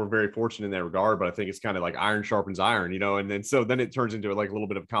 we're very fortunate in that regard, but I think it's kind of like iron sharpens iron, and then then it turns into like a little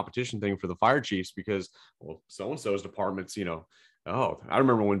bit of a competition thing for the fire chiefs because, well, so-and-so's departments, Oh, I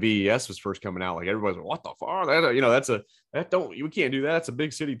remember when VES was first coming out, like everybody's like, what the fuck? We can't do that. That's a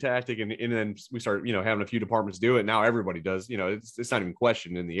big city tactic. And then we started, having a few departments do it. Now everybody does, it's not even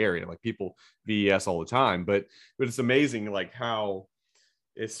questioned in the area. Like people VES all the time, but it's amazing like how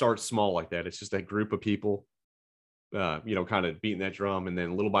it starts small like that. It's just that group of people, kind of beating that drum. And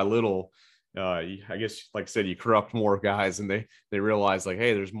then little by little, I guess, like I said, you corrupt more guys and they realize like,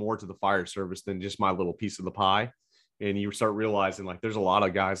 hey, there's more to the fire service than just my little piece of the pie. And you start realizing like there's a lot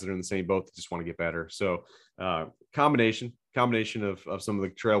of guys that are in the same boat that just want to get better. So combination of some of the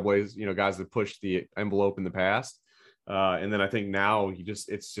trailblazers, guys that pushed the envelope in the past. And then I think now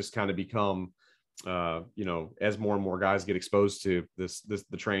it's just kind of become, as more and more guys get exposed to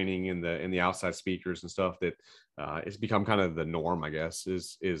the training and the outside speakers and stuff, that it's become kind of the norm, I guess,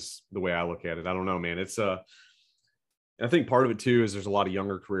 is the way I look at it. I don't know, man. It's I think part of it too is there's a lot of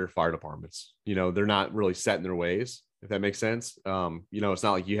younger career fire departments. They're not really set in their ways, if that makes sense. It's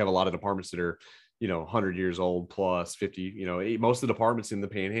not like you have a lot of departments that are, 100 years old plus 50. Most of the departments in the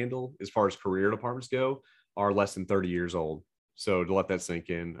Panhandle, as far as career departments go, are less than 30 years old. So to let that sink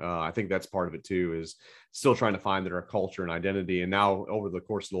in, I think that's part of it too, is still trying to find their culture and identity. And now over the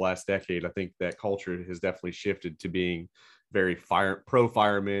course of the last decade, I think that culture has definitely shifted to being very pro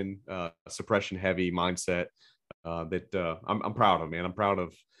fireman, suppression heavy mindset. That I'm proud of, man. I'm proud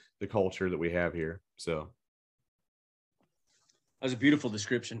of the culture that we have here. So that was a beautiful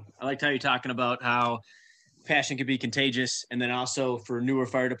description. I liked how you're talking about how passion can be contagious. And then also for newer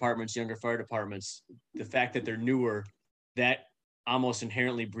fire departments, younger fire departments, the fact that they're newer, that almost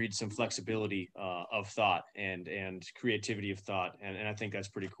inherently breeds some flexibility of thought and creativity of thought. And I think that's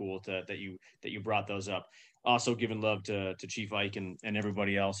pretty cool that you brought those up. Also giving love to Chief Ike and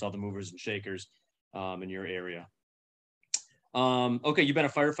everybody else, all the movers and shakers in your area. Okay, you've been a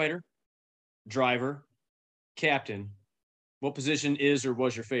firefighter, driver, captain. What position is or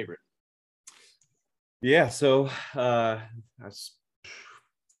was your favorite? Yeah, so it's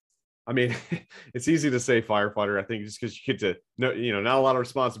easy to say firefighter. I think just because you get to not a lot of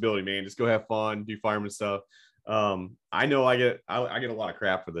responsibility, man. Just go have fun, do fireman stuff. I know I get a lot of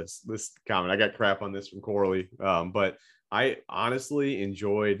crap for this comment. I got crap on this from Corley, but I honestly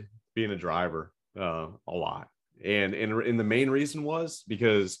enjoyed being a driver a lot. And the main reason was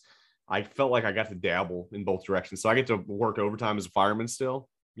because I felt like I got to dabble in both directions. So I get to work overtime as a fireman still,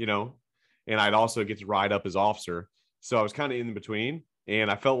 and I'd also get to ride up as officer. So I was kind of in between,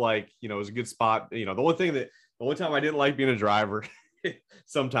 and I felt like, it was a good spot. The only time I didn't like being a driver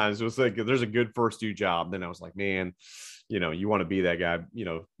sometimes it was like, there's a good first due job. Then I was like, man, you want to be that guy,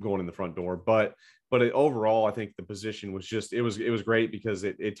 going in the front door. But overall, I think the position was just, it was great because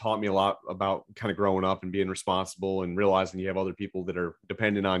it taught me a lot about kind of growing up and being responsible and realizing you have other people that are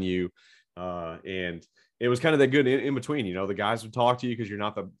dependent on you. And it was kind of that good in between, the guys would talk to you because you're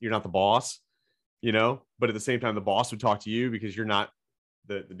not the boss, but at the same time, the boss would talk to you because you're not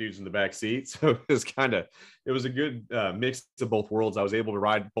the dudes in the back seat. So it was a good mix of both worlds. I was able to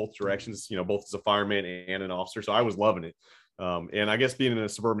ride both directions, both as a fireman and an officer. So I was loving it. And I guess being in a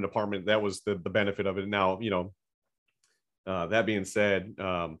suburban department, that was the benefit of it. Now, that being said,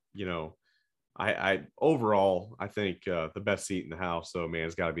 I overall, I think the best seat in the house, though, man,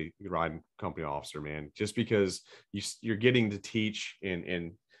 has got to be riding company officer, man, just because you're getting to teach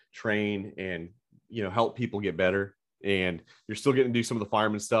and train and, help people get better. And you're still getting to do some of the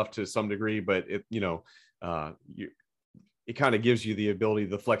fireman stuff to some degree, but it kind of gives you the ability,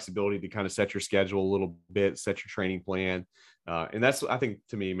 the flexibility to kind of set your schedule a little bit, set your training plan. And that's, I think,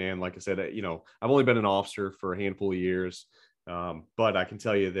 to me, man, like I said, I've only been an officer for a handful of years. But I can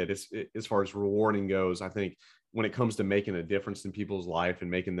tell you that as far as rewarding goes, I think when it comes to making a difference in people's life and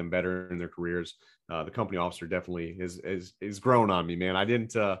making them better in their careers, the company officer definitely is grown on me, man. I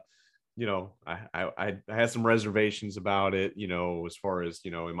didn't, I had some reservations about it, as far as,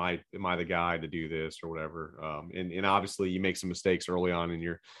 am I the guy to do this or whatever. And obviously you make some mistakes early on in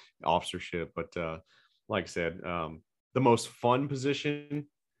your officership, but like I said, the most fun position,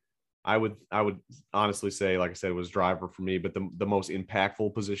 I would honestly say, like I said, it was driver for me, but the most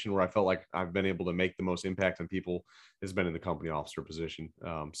impactful position where I felt like I've been able to make the most impact on people has been in the company officer position.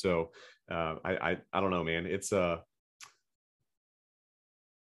 So I don't know, man. It's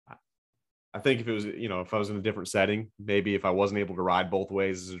I think if it was, if I was in a different setting, maybe if I wasn't able to ride both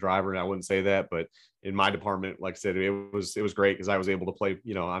ways as a driver, I wouldn't say that. But in my department, like I said, it was great because I was able to play,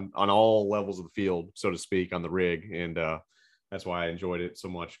 on all levels of the field, so to speak, on the rig. And that's why I enjoyed it so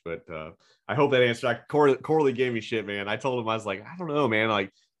much. But I hope that answered. Corley gave me shit, man. I told him, I was like, I don't know, man.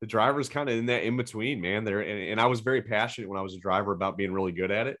 Like the driver's kind of in that in between, man. There, and I was very passionate when I was a driver about being really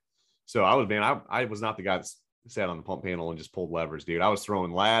good at it. So I was not the guy that's sat on the pump panel and just pulled levers, dude. I was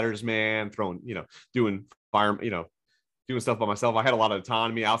throwing ladders, man, doing fire, doing stuff by myself. I had a lot of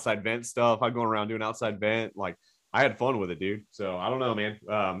autonomy, outside vent stuff. I'd go around doing outside vent. Like, I had fun with it, dude. So I don't know, man.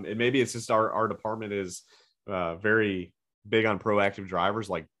 Maybe it's just our department is very big on proactive drivers,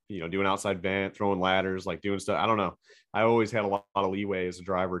 like, doing outside vent, throwing ladders, like doing stuff. I don't know. I always had a lot of leeway as a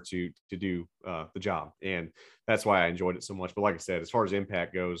driver to do the job. And that's why I enjoyed it so much. But like I said, as far as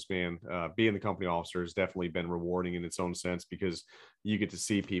impact goes, man, being the company officer has definitely been rewarding in its own sense, because you get to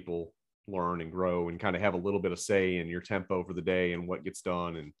see people learn and grow and kind of have a little bit of say in your tempo for the day and what gets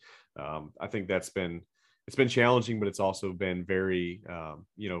done. And I think it's been challenging, but it's also been very,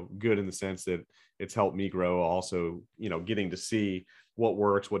 good in the sense that it's helped me grow also, getting to see what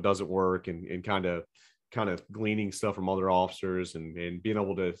works, what doesn't work, and kind of gleaning stuff from other officers and being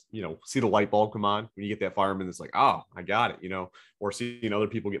able to, see the light bulb come on when you get that fireman that's like, oh, I got it, or seeing other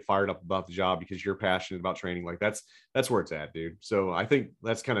people get fired up about the job because you're passionate about training. Like that's where it's at, dude. So I think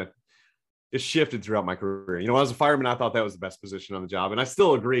that's it's shifted throughout my career. As a fireman, I thought that was the best position on the job. And I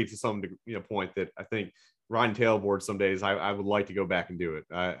still agree to some point that I think riding tailboard some days, I would like to go back and do it.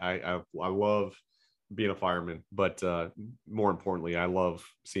 I love being a fireman, but more importantly, I love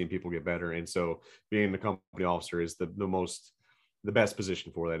seeing people get better. And so being the company officer is the best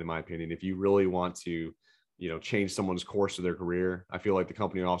position for that, in my opinion. If you really want to, change someone's course of their career, I feel like the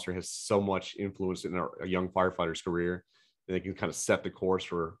company officer has so much influence in a young firefighter's career. And they can kind of set the course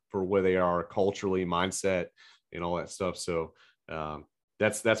for where they are culturally, mindset, and all that stuff. So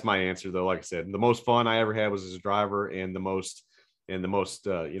that's my answer, though. Like I said, the most fun I ever had was as a driver, and the most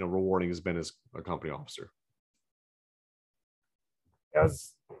rewarding has been as a company officer. That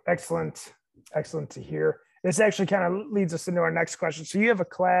was excellent to hear. This actually kind of leads us into our next question. So you have a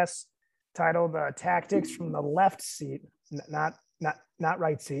class titled Tactics from the Left Seat, not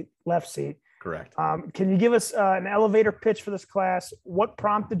right seat, left seat. Correct. Can you give us an elevator pitch for this class? What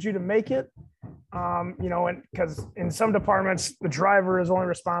prompted you to make it? And because in some departments, the driver is only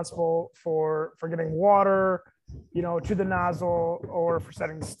responsible for getting water, to the nozzle, or for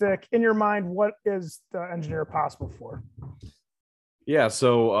setting the stick. In your mind, what is the engineer possible for? Yeah.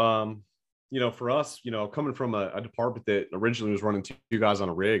 So, for us, coming from a department that originally was running two guys on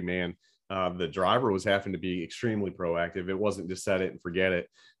a rig, man, the driver was having to be extremely proactive. It wasn't just set it and forget it.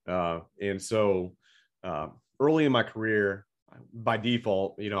 And so early in my career, by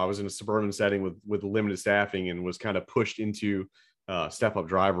default, I was in a suburban setting with limited staffing, and was kind of pushed into step up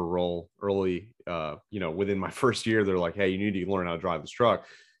driver role early. Within my first year, they're like, hey, you need to learn how to drive this truck.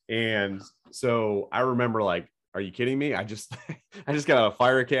 And so I remember, like, are you kidding me? I just got a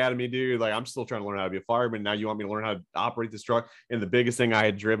fire academy, dude. Like, I'm still trying to learn how to be a fireman. Now you want me to learn how to operate this truck? And the biggest thing I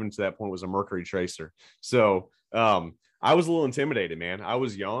had driven to that point was a Mercury Tracer. So I was a little intimidated, man. I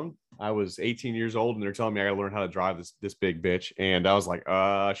was young. I was 18 years old, and they're telling me I got to learn how to drive this big bitch. And I was like,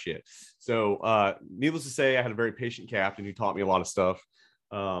 shit. So needless to say, I had a very patient captain who taught me a lot of stuff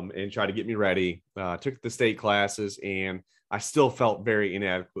and tried to get me ready. Took the state classes, and I still felt very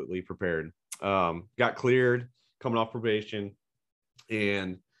inadequately prepared. Got cleared, coming off probation,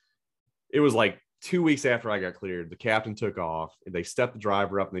 and it was like 2 weeks after I got cleared, the captain took off, and they stepped the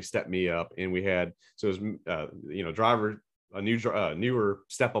driver up and they stepped me up. And we had, so it was, driver, a newer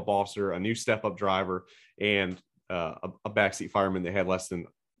step up officer, a new step up driver, and a backseat fireman that had less than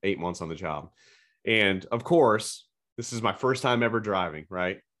 8 months on the job. And of course, this is my first time ever driving,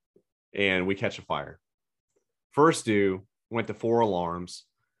 right? And we catch a fire. First due, went to 4 alarms.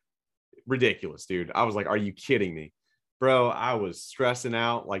 Ridiculous, dude. I was like, are you kidding me? Bro, I was stressing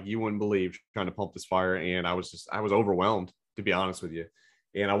out like you wouldn't believe, trying to pump this fire. And I was overwhelmed, to be honest with you.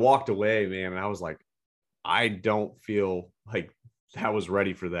 And I walked away, man, and I was like, I don't feel like I was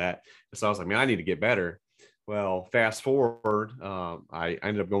ready for that. So I was like, man, I need to get better. Well, fast forward, I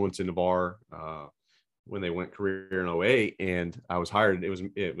ended up going to Navarre when they went career in 2008, and I was hired.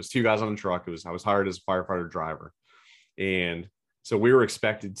 It was 2 guys on the truck. I was hired as a firefighter driver. And so we were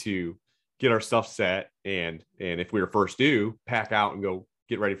expected to get our stuff set, and if we were first due, pack out and go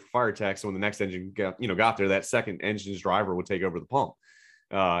get ready for fire attack. So when the next engine got there, that second engine's driver would take over the pump.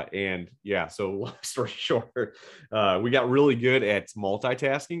 And yeah, so long story short, we got really good at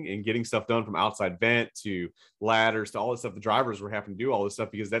multitasking and getting stuff done, from outside vent to ladders to all this stuff. The drivers were having to do all this stuff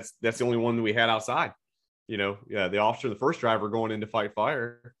because that's the only one that we had outside. The officer and the first driver going in to fight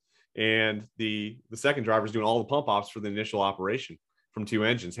fire, and the second driver is doing all the pump ops for the initial operation from 2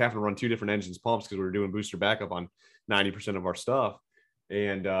 engines, having to run 2 different engines pumps because we were doing booster backup on 90% of our stuff.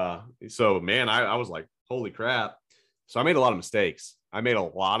 And so, man, I was like, holy crap. So I made a lot of mistakes.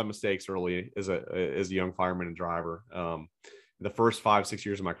 Early as a young fireman and driver. The first 5-6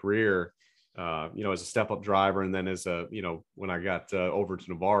 years of my career, as a step up driver. And then as a, when I got over to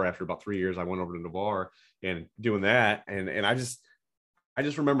Navarre after about 3 years, I went over to Navarre and doing that. And I just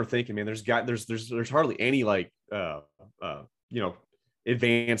remember thinking, man, there's hardly any like,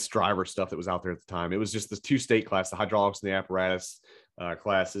 advanced driver stuff that was out there at the time. It was just the 2 state class, the hydraulics and the apparatus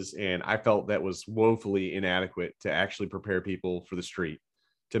classes. And I felt that was woefully inadequate to actually prepare people for the street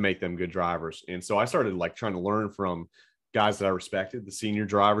to make them good drivers. And so I started like trying to learn from guys that I respected, the senior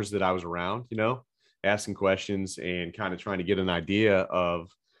drivers that I was around, asking questions and kind of trying to get an idea of,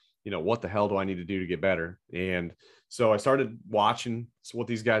 what the hell do I need to do to get better? And so I started watching what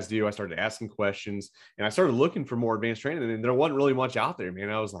these guys do. I started asking questions and I started looking for more advanced training, and there wasn't really much out there, man.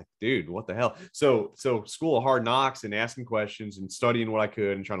 I was like, dude, what the hell? So School of Hard Knocks and asking questions and studying what I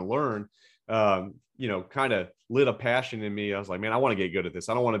could and trying to learn, kind of lit a passion in me. I was like, man, I want to get good at this.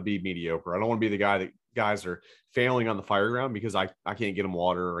 I don't want to be mediocre. I don't want to be the guy that guys are failing on the fire ground because I can't get them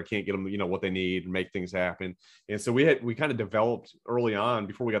water, or I can't get them, what they need and make things happen. And so we kind of developed early on,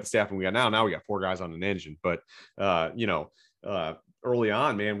 before we got the staffing we got now we got 4 guys on an engine. But, early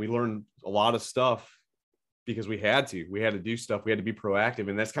on, man, we learned a lot of stuff because we had to do stuff. We had to be proactive.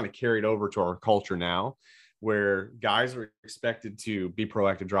 And that's kind of carried over to our culture now, where guys are expected to be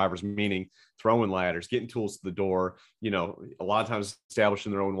proactive drivers, meaning throwing ladders, getting tools to the door, a lot of times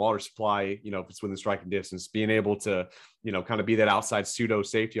establishing their own water supply, if it's within striking distance, being able to, kind of be that outside pseudo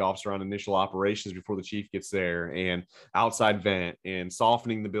safety officer on initial operations before the chief gets there, and outside vent and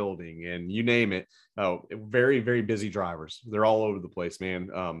softening the building, and you name it. Very, very busy drivers. They're all over the place, man.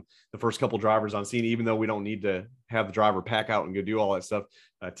 The first couple drivers on scene, even though we don't need to have the driver pack out and go do all that stuff,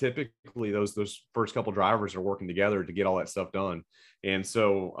 typically those first couple drivers are working together to get all that stuff done. And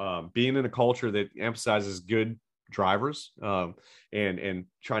so being in a culture that emphasizes good drivers, and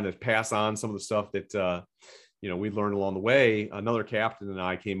trying to pass on some of the stuff that we learned along the way. Another captain and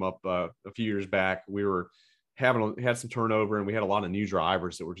I came up a few years back. We were had some turnover, and we had a lot of new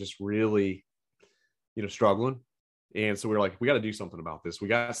drivers that were just really struggling. And so we were like, we got to do something about this. We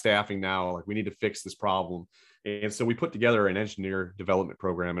got staffing now. Like, we need to fix this problem. And so we put together an engineer development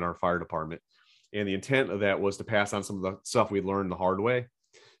program in our fire department. And the intent of that was to pass on some of the stuff we learned the hard way,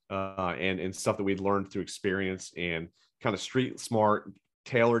 and stuff that we'd learned through experience, and kind of street smart,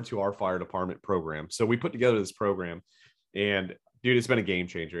 tailored to our fire department program. So we put together this program, and dude, it's been a game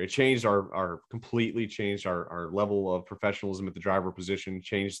changer. It changed completely changed our level of professionalism at the driver position,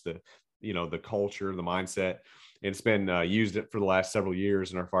 changed the culture, the mindset. And it's been used for the last several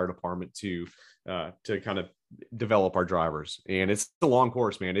years in our fire department to kind of develop our drivers. And it's a long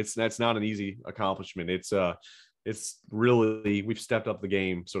course, man. That's not an easy accomplishment. It's really, we've stepped up the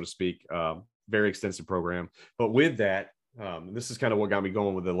game, so to speak. Very extensive program. But with that, this is kind of what got me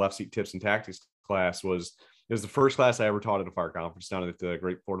going with the left seat tips and tactics class. It was the first class I ever taught at a fire conference down at the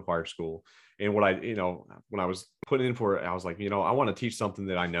Great Florida Fire School. And what when I was putting in for it, I was like, I want to teach something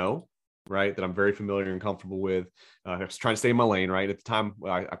that I know, right, that I'm very familiar and comfortable with. I was trying to stay in my lane, right? At the time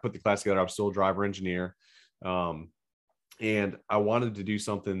I put the class together, I was still a driver engineer. And I wanted to do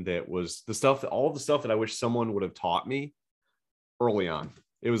something that was all the stuff that I wish someone would have taught me early on.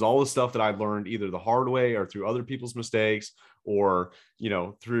 It was all the stuff that I'd learned either the hard way or through other people's mistakes, or,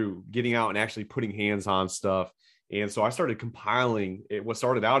 through getting out and actually putting hands on stuff. And so I started compiling it. What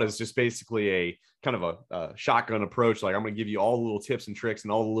started out as just basically a kind of a shotgun approach. Like, I'm going to give you all the little tips and tricks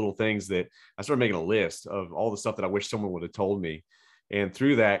and all the little things that I started making a list of all the stuff that I wish someone would have told me. And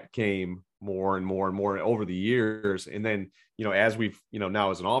through that came more and more and more over the years. And then, as we've,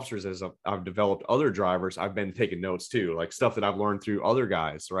 now as an officer, as I've developed other drivers, I've been taking notes too, like stuff that I've learned through other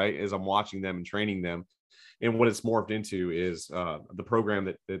guys, right? As I'm watching them and training them. And what it's morphed into is the program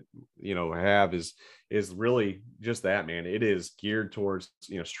that I have is really just that, man. It is geared towards,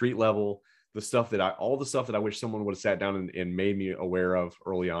 street level, all the stuff that I wish someone would have sat down and made me aware of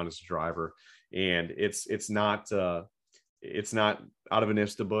early on as a driver. And it's not out of an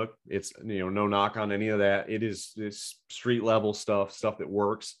IFSTA book. It's, no knock on any of that. It is this street level stuff that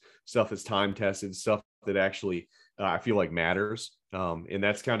works, stuff that's time tested, stuff that actually I feel like matters. And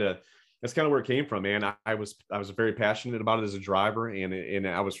that's kind of where it came from, man. I was very passionate about it as a driver, and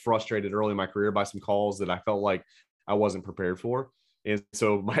I was frustrated early in my career by some calls that I felt like I wasn't prepared for. And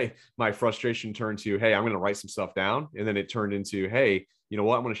so my frustration turned to, hey, I'm going to write some stuff down. And then it turned into, hey, you know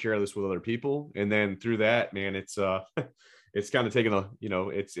what? I'm going to share this with other people. And then through that, man, it's kind of taken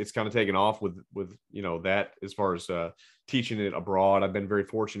it's kind of taken off with that as far as teaching it abroad. I've been very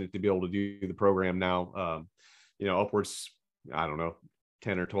fortunate to be able to do the program now, upwards, I don't know,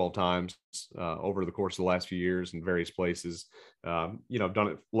 10 or 12 times over the course of the last few years in various places. I've done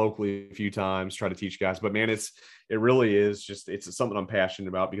it locally a few times, try to teach guys, but man, it really is just, it's something I'm passionate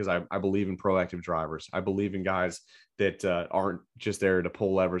about because I believe in proactive drivers. I believe in guys that aren't just there to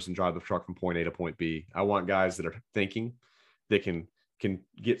pull levers and drive the truck from point A to point B. I want guys that are thinking, that can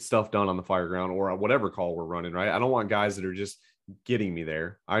get stuff done on the fire ground or whatever call we're running, right? I don't want guys that are just getting me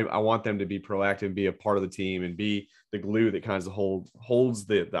there. I want them to be proactive, be a part of the team, and be the glue that kind of holds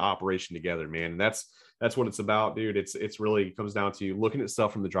the operation together, man. And that's what it's about, dude. It's really comes down to looking at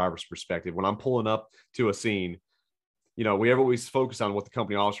stuff from the driver's perspective. When I'm pulling up to a scene, we always focus on what the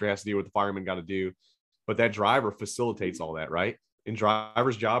company officer has to do, what the fireman got to do, but that driver facilitates all that, right? And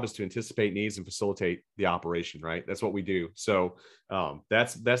driver's job is to anticipate needs and facilitate the operation, right? That's what we do. So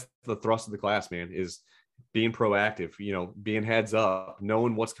that's the thrust of the class, man, is being proactive, being heads up,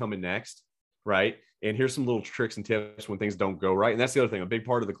 knowing what's coming next, right? And here's some little tricks and tips when things don't go right. And that's the other thing, a big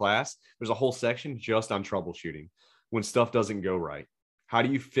part of the class, there's a whole section just on troubleshooting when stuff doesn't go right. How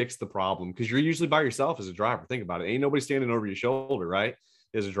do you fix the problem? Because you're usually by yourself as a driver. Think about it. Ain't nobody standing over your shoulder, right?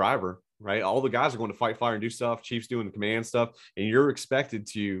 As a driver, right? All the guys are going to fight fire and do stuff. Chief's doing the command stuff, and you're expected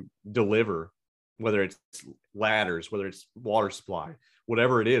to deliver, whether it's ladders, whether it's water supply,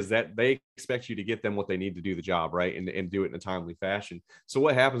 whatever it is, that they expect you to get them what they need to do the job, right? And do it in a timely fashion. So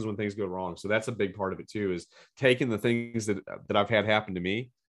what happens when things go wrong? So that's a big part of it too, is taking the things that I've had happen to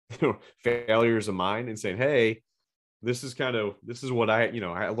me, failures of mine, and saying, hey, this is what I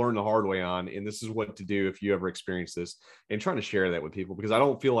learned the hard way on, and this is what to do if you ever experience this, and trying to share that with people, because I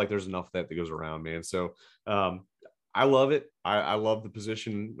don't feel like there's enough of that goes around, man. So I love it. I love the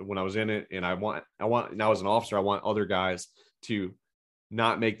position when I was in it, and I want now as an officer, I want other guys to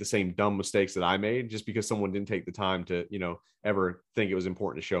not make the same dumb mistakes that I made just because someone didn't take the time to, ever think it was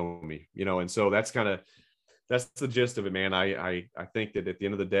important to show me, and so that's the gist of it, man. I think that at the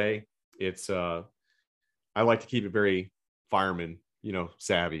end of the day, it's I like to keep it very fireman,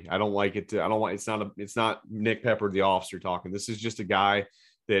 savvy. I don't like it it's not Nick Pepper, the officer, talking. This is just a guy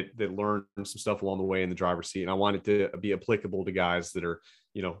that learned some stuff along the way in the driver's seat. And I want it to be applicable to guys that are,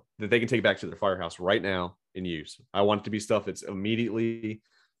 that they can take back to their firehouse right now and use. I want it to be stuff that's immediately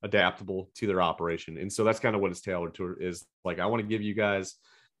adaptable to their operation. And so that's kind of what it's tailored to, is like, I want to give you guys,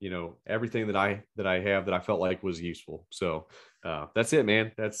 everything that I have that I felt like was useful. So that's it,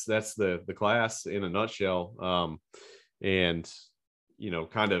 man. That's the class in a nutshell. And,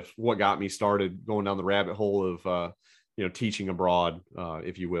 kind of what got me started going down the rabbit hole of, teaching abroad,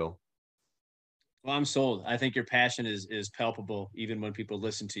 if you will. Well, I'm sold. I think your passion is palpable, even when people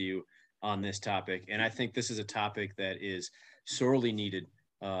listen to you on this topic. And I think this is a topic that is sorely needed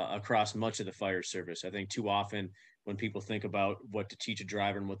across much of the fire service. I think too often when people think about what to teach a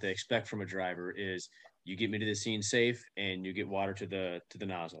driver and what they expect from a driver is, you get me to the scene safe and you get water to the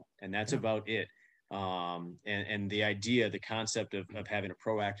nozzle. And that's about it. And the idea, the concept of having a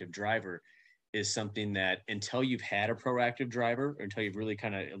proactive driver is something that, until you've had a proactive driver, or until you've really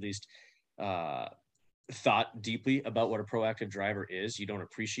kind of at least thought deeply about what a proactive driver is, you don't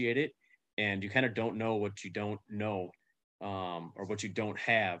appreciate it. And you kind of don't know what you don't know, or what you don't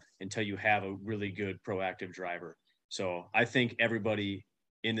have, until you have a really good proactive driver. So I think everybody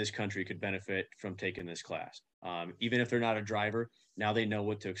in this country could benefit from taking this class. Even if they're not a driver, now they know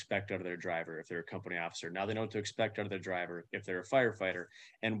what to expect out of their driver. If they're a company officer, now they know what to expect out of their driver. If they're a firefighter,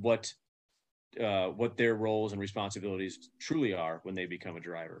 and what their roles and responsibilities truly are when they become a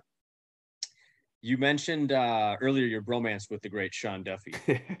driver. You mentioned earlier your bromance with the great Sean Duffy.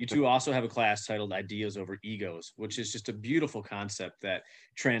 You two also have a class titled Ideas Over Egos, which is just a beautiful concept that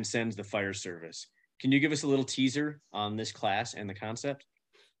transcends the fire service. Can you give us a little teaser on this class and the concept?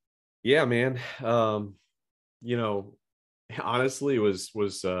 Yeah, man. Honestly, it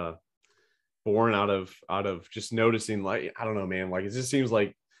was born out of just noticing, like, I don't know, man, like, it just seems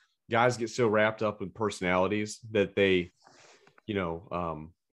like guys get so wrapped up in personalities that they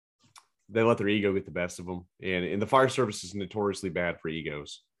let their ego get the best of them. And the fire service is notoriously bad for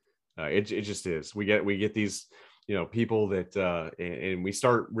egos. It just is. We get these, people that, and we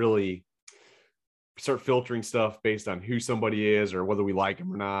start filtering stuff based on who somebody is or whether we like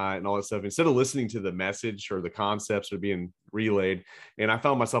them or not, and all that stuff, instead of listening to the message or the concepts that are being relayed. And I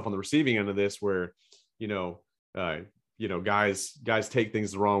found myself on the receiving end of this, where, guys take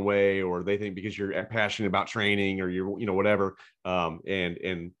things the wrong way, or they think because you're passionate about training or you're, whatever.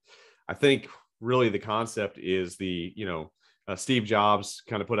 And I think really the concept is Steve Jobs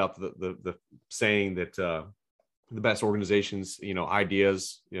kind of put out the saying that, the best organizations,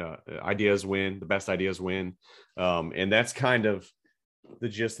 ideas win, the best ideas win. And that's kind of the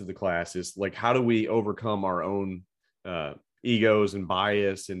gist of the class, is like, how do we overcome our own egos and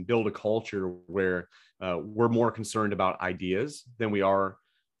bias and build a culture where we're more concerned about ideas than we are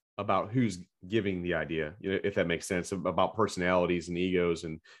about who's giving the idea, if that makes sense, about personalities and egos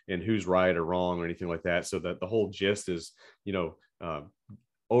and who's right or wrong or anything like that. So that the whole gist is,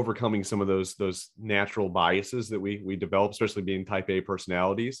 overcoming some of those natural biases that we develop, especially being type A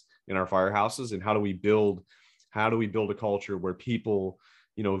personalities in our firehouses. And how do we build a culture where people,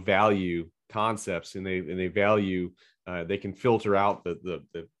 value concepts and they value, they can filter out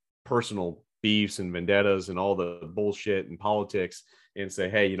the personal beefs and vendettas and all the bullshit and politics and say,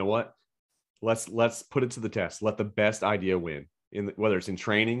 hey, you know what? Let's put it to the test. Let the best idea win. Whether it's in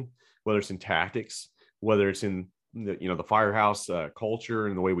training, whether it's in tactics, whether it's in the firehouse culture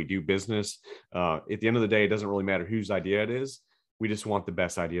and the way we do business. At the end of the day, it doesn't really matter whose idea it is. We just want the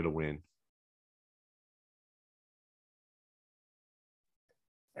best idea to win.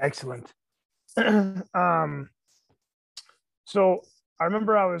 Excellent. So I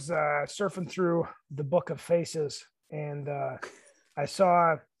remember I was surfing through the Book of Faces, and I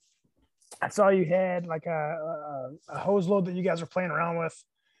saw you had like a hose load that you guys are playing around with.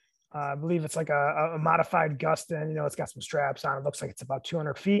 I believe it's like a modified Gustin. It's got some straps on. It looks like it's about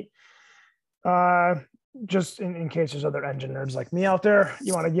 200 feet. Just in case there's other engine nerds like me out there,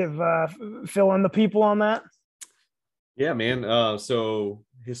 you want to fill in the people on that? Yeah, man. So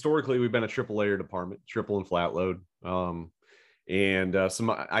historically, we've been a triple layer department, triple and flat load. And some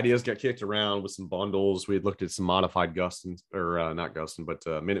ideas got kicked around with some bundles. We had looked at some modified Gustin, or not Gustin, but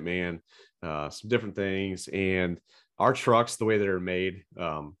Minuteman, some different things. And our trucks, the way that they're made,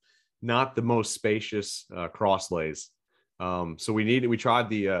 not the most spacious cross lays. So we tried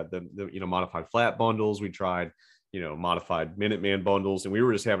the modified flat bundles. We tried, modified Minuteman bundles, and we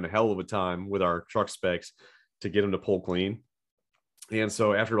were just having a hell of a time with our truck specs to get them to pull clean. And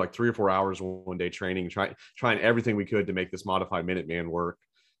so after like 3 or 4 hours one day training, trying everything we could to make this modified Minuteman work,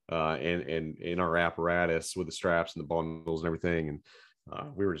 and in our apparatus with the straps and the bundles and everything. And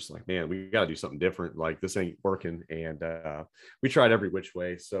we were just like, man, we got to do something different. Like, this ain't working. And we tried every which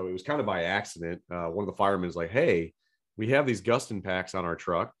way. So it was kind of by accident. One of the firemen was like, hey, we have these Gustin packs on our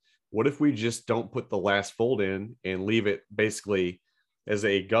truck. What if we just don't put the last fold in and leave it basically as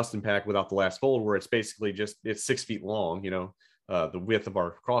a Gustin pack without the last fold, where it's basically it's 6 feet long, the width of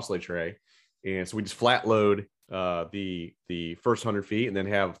our crosslay tray. And so we just flat load the first 100 feet and then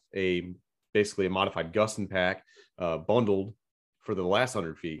have basically a modified Gustin pack bundled for the last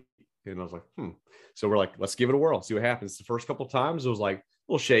 100 feet. And I was like, So we're like, let's give it a whirl, see what happens. The first couple of times it was like a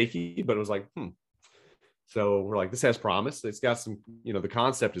little shaky, but it was like, So we're like, this has promise. It's got some, the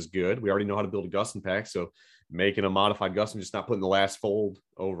concept is good. We already know how to build a Gustin pack. So making a modified Gustin, just not putting the last fold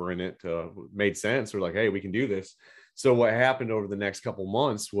over in it, made sense. We're like, hey, we can do this. So what happened over the next couple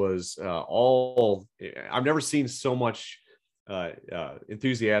months was I've never seen so much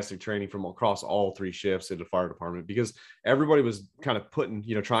enthusiastic training from across all 3 shifts at the fire department, because everybody was kind of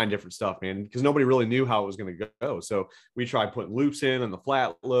trying different stuff, man, because nobody really knew how it was going to go. So we tried putting loops in on the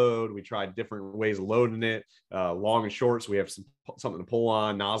flat load. We tried different ways of loading it, long and short. So we have something to pull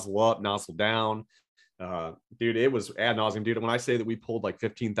on, nozzle up, nozzle down. Dude, it was ad nauseum, dude. When I say that we pulled like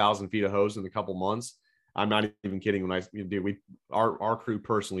 15,000 feet of hose in a couple months, I'm not even kidding. Our crew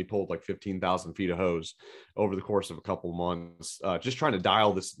personally pulled like 15,000 feet of hose over the course of a couple of months, just trying to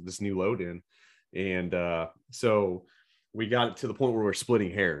dial this new load in. And so we got it to the point where we're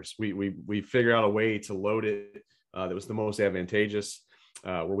splitting hairs. We figured out a way to load it that was the most advantageous,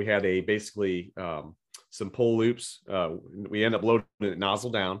 where we had basically some pull loops. We end up loading it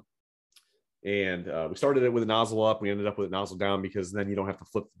nozzle down. And we started it with a nozzle up. We ended up with a nozzle down, because then you don't have to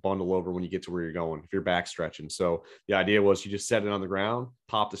flip the bundle over when you get to where you're going if you're back stretching. So the idea was you just set it on the ground,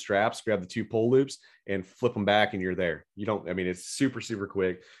 pop the straps, grab the 2 pull loops, and flip them back, and you're there. It's super, super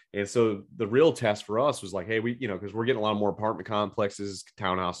quick. And so the real test for us was like, hey, because we're getting a lot more apartment complexes,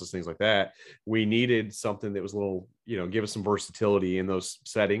 townhouses, things like that. We needed something that was a little, give us some versatility in those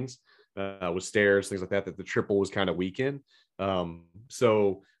settings, with stairs, things like that the triple was kind of weak in.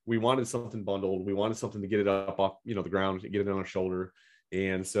 So we wanted something bundled. We wanted something to get it up off, the ground, get it on our shoulder.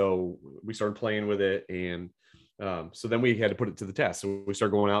 And so we started playing with it. And so then we had to put it to the test. So we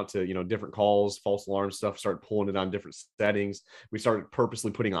started going out to, different calls, false alarm stuff, started pulling it on different settings. We started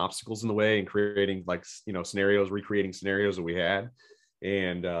purposely putting obstacles in the way and creating scenarios, recreating scenarios that we had.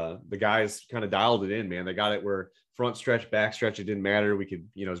 And the guys kind of dialed it in, man. They got it where front stretch, back stretch, it didn't matter. We could,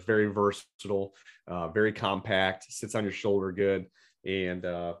 it's very versatile, very compact, sits on your shoulder good. And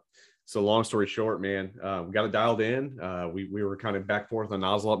so long story short, man, we got it dialed in. We were kind of back forth on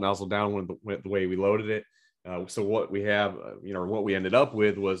nozzle up, nozzle down when the way we loaded it. So what we have, what we ended up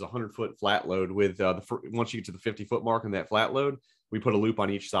with was a 100-foot flat load with once you get to the 50-foot mark in that flat load, we put a loop on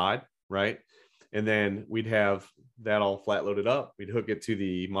each side, right? And then we'd have that all flat loaded up. We'd hook it to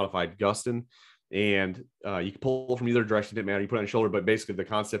the modified Gustin, and you can pull from either direction. Didn't matter. You put it on your shoulder, but basically the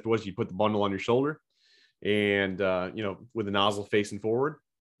concept was you put the bundle on your shoulder, and with the nozzle facing forward,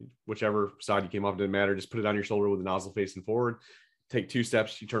 whichever side you came off, didn't matter. Just put it on your shoulder with the nozzle facing forward. Take 2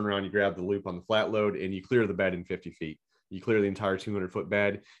 steps, you turn around, you grab the loop on the flat load, and you clear the bed in 50 feet. You clear the entire 200-foot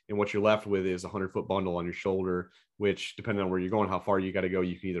bed, and what you're left with is a 100-foot bundle on your shoulder, which, depending on where you're going, how far you got to go,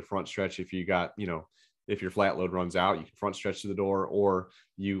 you can either front stretch if you got, if your flat load runs out, you can front stretch to the door, or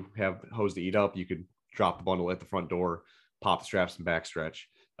you have hose to eat up, you could drop the bundle at the front door, pop the straps, and back stretch.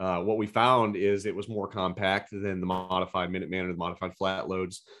 What we found is it was more compact than the modified Minuteman or the modified flat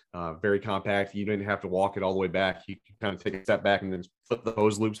loads. Very compact. You didn't have to walk it all the way back. You could kind of take a step back and then flip the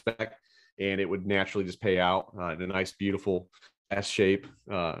hose loops back, and it would naturally just pay out in a nice, beautiful S shape,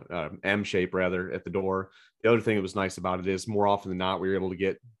 M shape rather, at the door. The other thing that was nice about it is more often than not, we were able to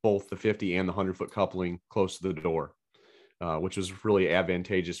get both the 50 and the 100-foot coupling close to the door, which was really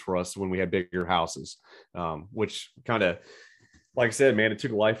advantageous for us when we had bigger houses, which kind of, like I said, man, it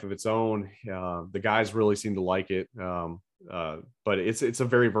took a life of its own. The guys really seemed to like it. But it's a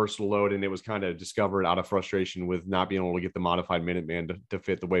very versatile load, and it was kind of discovered out of frustration with not being able to get the modified Minuteman to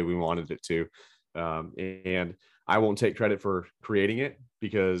fit the way we wanted it to. And I won't take credit for creating it,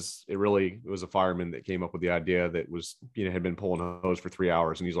 because it was a fireman that came up with the idea that was, had been pulling a hose for 3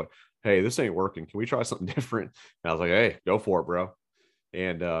 hours. And he's like, "Hey, this ain't working. Can we try something different?" And I was like, "Hey, go for it, bro."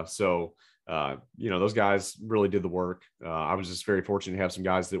 And those guys really did the work. I was just very fortunate to have some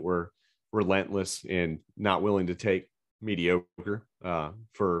guys that were relentless and not willing to take mediocre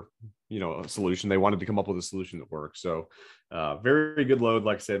for a solution. They wanted to come up with a solution that worked. So very good load.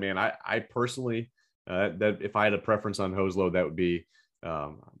 Like I said, man, I personally that if I had a preference on hose load, that would be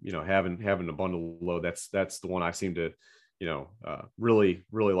having a bundle load. That's the one I seem to really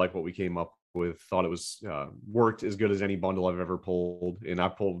like what we came up with. Thought it was worked as good as any bundle I've ever pulled, and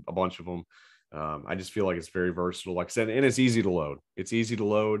I've pulled a bunch of them. I just feel like it's very versatile, like I said, and it's easy to load. It's easy to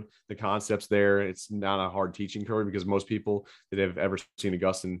load. The concept's there. It's not a hard teaching curve, because most people that have ever seen a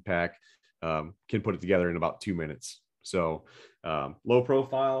Gustin pack can put it together in about 2 minutes. So low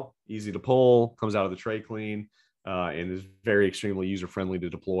profile, easy to pull, comes out of the tray clean, and is very extremely user-friendly to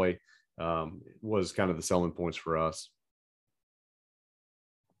deploy. Was kind of the selling points for us.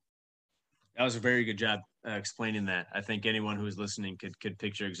 That was a very good job explaining that. I think anyone who's listening could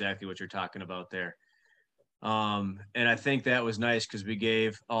picture exactly what you're talking about there. And I think that was nice, because we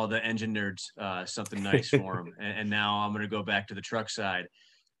gave all the engine nerds something nice for them. And now I'm going to go back to the truck side.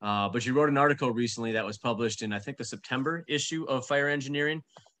 But you wrote an article recently that was published in, I think, the September issue of Fire Engineering.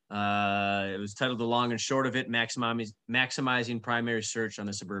 It was titled "The Long and Short of It: Maximizing Primary Search on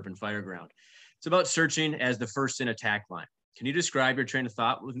the Suburban Fireground." It's about searching as the first in attack line. Can you describe your train of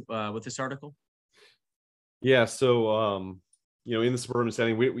thought with this article? Yeah. So, in the suburban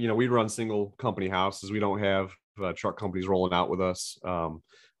setting, we run single company houses. We don't have truck companies rolling out with us.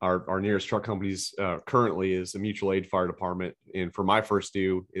 Our nearest truck companies currently is a mutual aid fire department. And for my first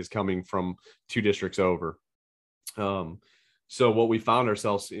due is coming from 2 districts over. So what we find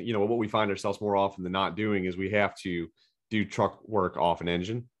ourselves more often than not doing is we have to do truck work off an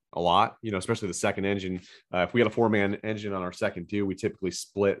engine a lot, especially the second engine. If we had a 4-man engine on our second due, we typically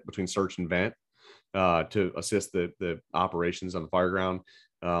split between search and vent to assist the operations on the fireground.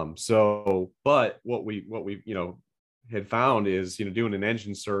 But what we had found is, doing an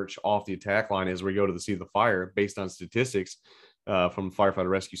engine search off the attack line as we go to the scene of the fire, based on statistics from Firefighter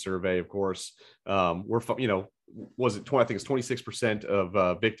Rescue Survey, of course, I think it's 26%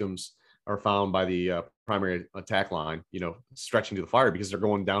 of victims are found by the primary attack line, stretching to the fire, because they're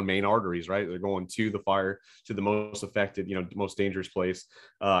going down main arteries, right? They're going to the fire, to the most affected, most dangerous place,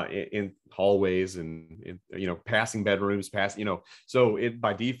 in hallways and passing bedrooms, so it,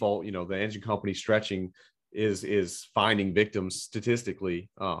 by default, the engine company stretching is finding victims statistically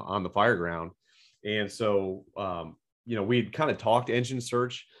on the fireground. And so, we'd kind of talked engine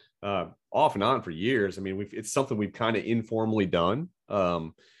search off and on for years. I mean, it's something we've kind of informally done,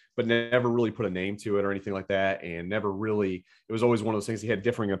 but never really put a name to it or anything like that. And never really, it was always one of those things. He had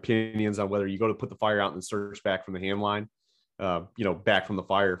differing opinions on whether you go to put the fire out and search back from the hand line, back from the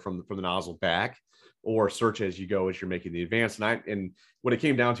fire, from the nozzle back, or search as you go, as you're making the advance. And what it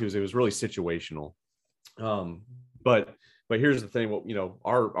came down to is it was really situational. But here's the thing,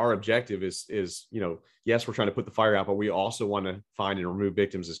 our objective is, yes, we're trying to put the fire out, but we also want to find and remove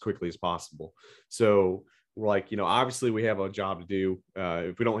victims as quickly as possible. So we're like, obviously we have a job to do.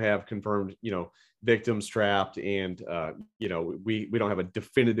 If we don't have confirmed, victims trapped, and we don't have a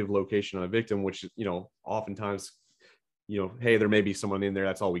definitive location on a victim, which oftentimes, hey, there may be someone in there.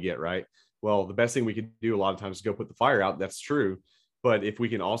 That's all we get, right? Well, the best thing we could do a lot of times is go put the fire out. That's true. But if we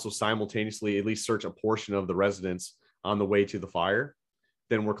can also simultaneously at least search a portion of the residence on the way to the fire,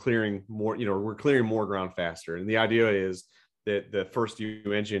 then we're clearing more, we're clearing more ground faster. And the idea is that the first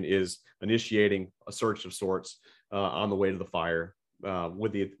due engine is initiating a search of sorts on the way to the fire,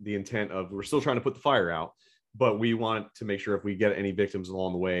 with the intent of, we're still trying to put the fire out, but we want to make sure if we get any victims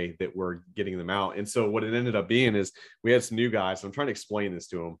along the way that we're getting them out. And so what it ended up being is we had some new guys. I'm trying to explain this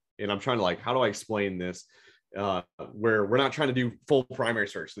to them, and I'm trying to how do I explain this? Where we're not trying to do full primary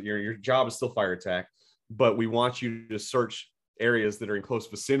search. Your job is still fire attack, but we want you to search areas that are in close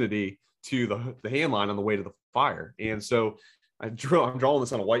vicinity to the hand line on the way to the fire. And so I'm drawing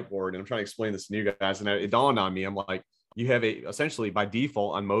this on a whiteboard, and I'm trying to explain this to new guys. And it dawned on me, I'm like, you have essentially by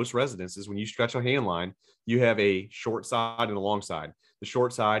default on most residences, when you stretch a hand line, you have a short side and a long side. The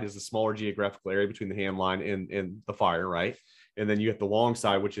short side is the smaller geographical area between the hand line and the fire, right? And then you have the long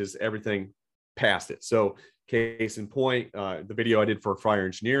side, which is everything past it. So case in point, the video I did for fire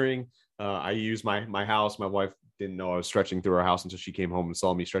engineering, I used my house. My wife didn't know I was stretching through our house until she came home and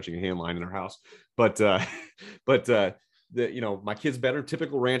saw me stretching a hand line in our house. But my kids' bedroom,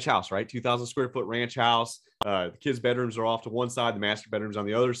 typical ranch house, right? 2,000 square foot ranch house. The kids' bedrooms are off to one side, the master bedroom's on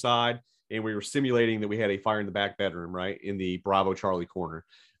the other side. And we were simulating that we had a fire in the back bedroom, right, in the Bravo Charlie corner.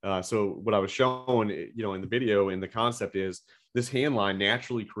 So what I was showing, in the video, and the concept is this hand line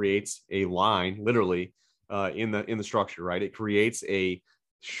naturally creates a line, literally, in the structure, right? It creates a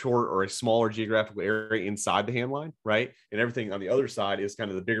short or a smaller geographical area inside the hand line, right? And everything on the other side is kind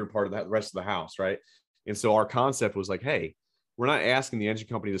of the bigger part of the rest of the house, right? And so our concept was like, hey, we're not asking the engine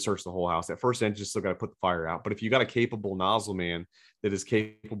company to search the whole house. That first engine still got to put the fire out. But if you got a capable nozzle man that is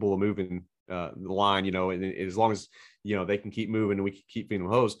capable of moving the line, and as long as, they can keep moving and we can keep feeding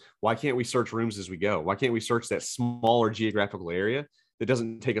them hose, why can't we search rooms as we go? Why can't we search that smaller geographical area that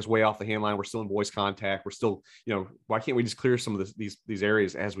doesn't take us way off the hand line? We're still in voice contact. We're still, why can't we just clear some of these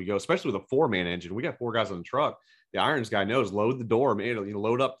areas as we go, especially with a 4-man engine? We got 4 guys on the truck. The irons guy knows, load the door, man,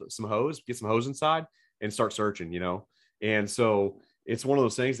 load up some hose, get some hose inside and start searching, And so it's one of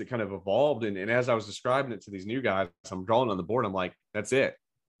those things that kind of evolved. And as I was describing it to these new guys, I'm drawing on the board. I'm like, that's it.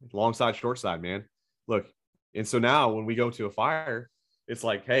 Long side, short side, man. Look. And so now when we go to a fire, it's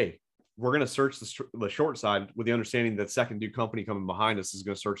like, hey, we're going to search the short side with the understanding that second due company coming behind us is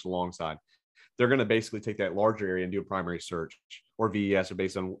going to search the long side. They're going to basically take that larger area and do a primary search, or VES, or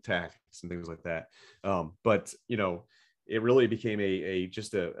based on tactics and things like that. But it really became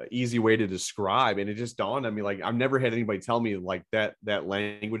just a easy way to describe. And it just dawned on me, like, I've never had anybody tell me like that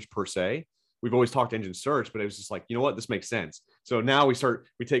language per se. We've always talked engine search, but it was just like, this makes sense. So now so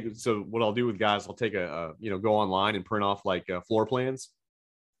what I'll do with guys, I'll take go online and print off floor plans,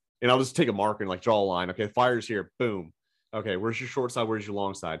 and I'll just take a marker and draw a line. Okay, fire's here, boom. Okay, where's your short side? Where's your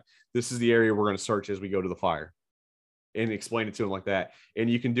long side? This is the area we're going to search as we go to the fire, and explain it to them like that.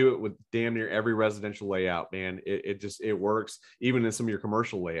 And you can do it with damn near every residential layout, man. It works even in some of your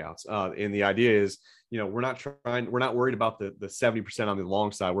commercial layouts. And the idea is, we're not worried about the 70% on the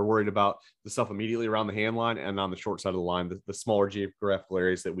long side. We're worried about the stuff immediately around the hand line and on the short side of the line, the smaller geographical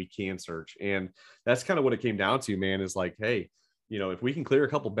areas that we can search. And that's kind of what it came down to, man, is like, hey, if we can clear a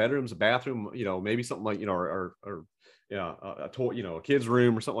couple bedrooms, a bathroom, maybe something like, a kid's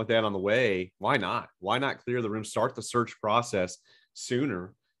room or something like that on the way, why not clear the room, start the search process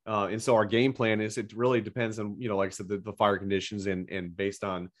sooner? And so our game plan is, it really depends on, like I said, the fire conditions and based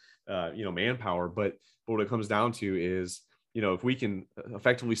on, manpower. But what it comes down to is, if we can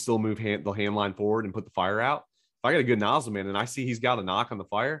effectively still move the hand line forward and put the fire out, if I got a good nozzle man and I see he's got a knock on the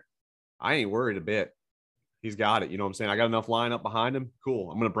fire, I ain't worried a bit. He's got it. You know what I'm saying? I got enough line up behind him. Cool.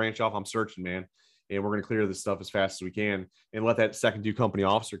 I'm going to branch off. I'm searching, man. And we're going to clear this stuff as fast as we can, and let that second due company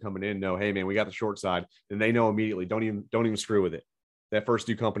officer coming in know, hey man, we got the short side. And they know immediately, don't even screw with it. That first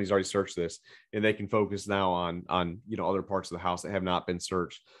due company's already searched this, and they can focus now on other parts of the house that have not been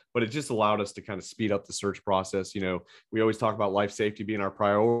searched. But it just allowed us to kind of speed up the search process. We always talk about life safety being our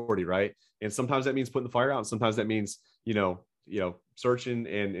priority, right? And sometimes that means putting the fire out, and sometimes that means, searching,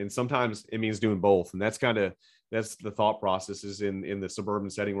 and sometimes it means doing both. And that's the thought process is in the suburban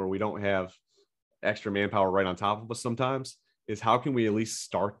setting where we don't have extra manpower right on top of us sometimes, is how can we at least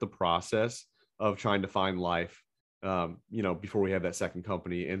start the process of trying to find life, before we have that second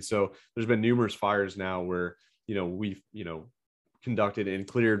company. And so there's been numerous fires now where, we've, conducted and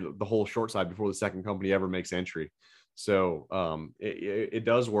cleared the whole short side before the second company ever makes entry. So it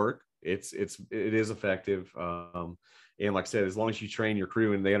does work. it is effective. And like I said, as long as you train your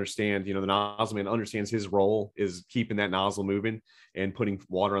crew and they understand, the nozzle man understands his role is keeping that nozzle moving and putting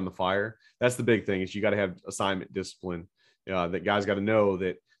water on the fire. That's the big thing, is you got to have assignment discipline. That guys got to know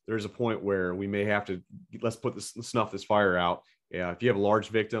that there's a point where we may have to, let's snuff this fire out. If you have a large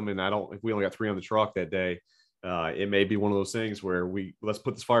victim, and if we only got 3 on the truck that day, it may be one of those things where let's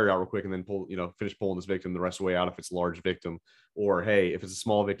put this fire out real quick and then finish pulling this victim the rest of the way out if it's a large victim. Or, hey, if it's a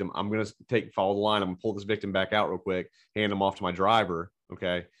small victim, I'm going to follow the line. I'm going to pull this victim back out real quick, hand him off to my driver.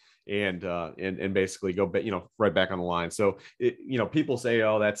 Okay. And basically go, right back on the line. So, people say,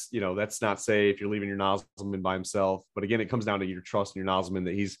 oh, that's not safe. You're leaving your nozzleman by himself. But again, it comes down to your trust in your nozzleman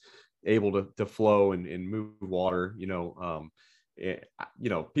that he's able to flow and move water.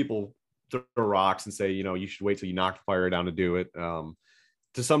 People throw rocks and say, you should wait till you knock the fire down to do it.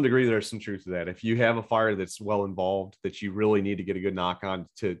 To some degree, there's some truth to that. If you have a fire that's well involved, that you really need to get a good knock on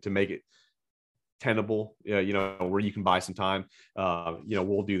to make it tenable, where you can buy some time,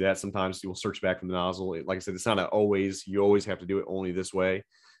 we'll do that. Sometimes we'll search back from the nozzle. Like I said, it's not you always have to do it only this way.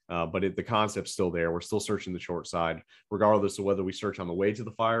 But the concept's still there. We're still searching the short side, regardless of whether we search on the way to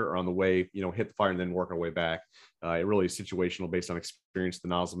the fire or on the way, hit the fire and then work our way back. It really is situational based on experience of the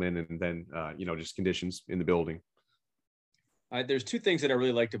nozzleman and then, just conditions in the building. There's 2 things that I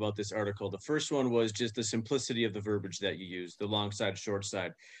really liked about this article. The first one was just the simplicity of the verbiage that you use, the long side, short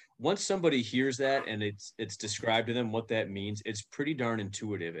side. Once somebody hears that and it's described to them what that means, it's pretty darn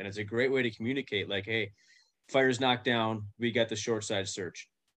intuitive. And it's a great way to communicate, like, hey, fire's knocked down, we got the short side search.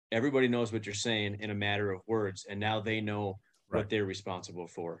 Everybody knows what you're saying in a matter of words, and now they know what they're responsible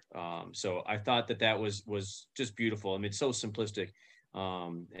for. So I thought that was just beautiful. I mean, it's so simplistic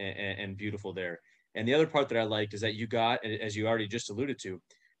and beautiful there. And the other part that I liked is that you got, as you already just alluded to,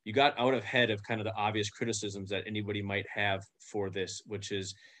 you got out ahead of kind of the obvious criticisms that anybody might have for this, which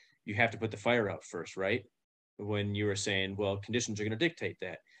is you have to put the fire out first, right? When you were saying, well, conditions are going to dictate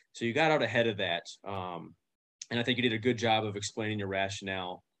that. So you got out ahead of that. And I think you did a good job of explaining your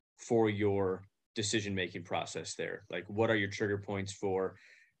rationale for your decision-making process there. Like, what are your trigger points for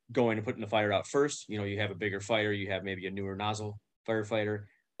going and putting the fire out first? You have a bigger fire, you have maybe a newer nozzle firefighter,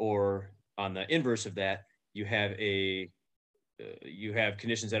 or on the inverse of that, you have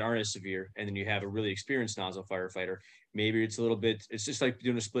conditions that aren't as severe, and then you have a really experienced nozzle firefighter. Maybe it's just like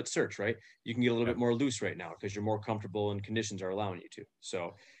doing a split search, right? You can get a little bit more loose right now because you're more comfortable and conditions are allowing you to.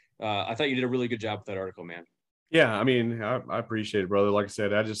 So I thought you did a really good job with that article, man. Yeah, I mean, I appreciate it, brother. Like I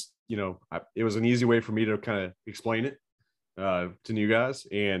said, I just, it was an easy way for me to kind of explain it to new guys.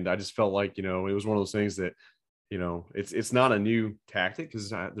 And I just felt like, it was one of those things that, it's not a new tactic, because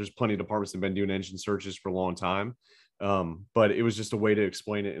there's plenty of departments that have been doing engine searches for a long time. But it was just a way to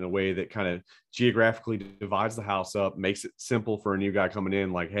explain it in a way that kind of geographically divides the house up, makes it simple for a new guy coming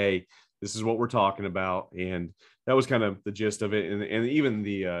in, like, hey, this is what we're talking about. And that was kind of the gist of it. And even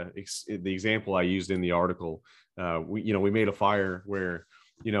the example I used in the article, we made a fire where,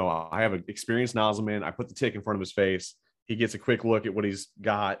 I have an experienced nozzleman. I put the tick in front of his face. He gets a quick look at what he's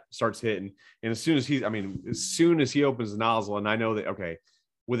got, starts hitting. And as soon as he opens the nozzle, and I know that, okay,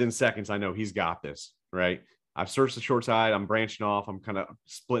 within seconds, I know he's got this, right? I've searched the short side. I'm branching off. I'm kind of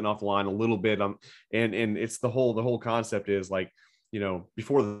splitting off the line a little bit. And it's the whole concept is like,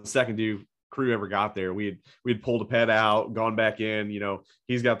 before the second crew ever got there, we'd pulled a pet out, gone back in,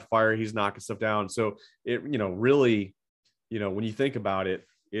 he's got the fire, he's knocking stuff down. So it, really, when you think about it,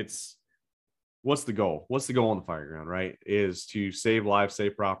 it's, what's the goal? What's the goal on the fire ground, right? Is to save lives,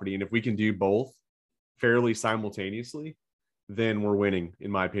 save property. And if we can do both fairly simultaneously, then we're winning, in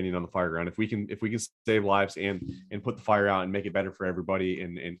my opinion, on the fire ground. If we can save lives and put the fire out and make it better for everybody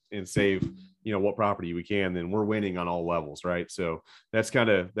and save, what property we can, then we're winning on all levels. Right. So that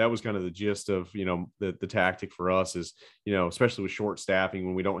was kind of the gist of, the tactic for us is, especially with short staffing,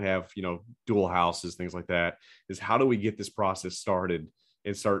 when we don't have, dual houses, things like that, is how do we get this process started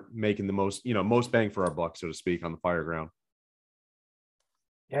and start making the most bang for our buck, so to speak, on the fire ground.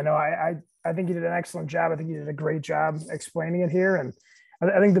 Yeah, no, I think you did an excellent job. I think you did a great job explaining it here. And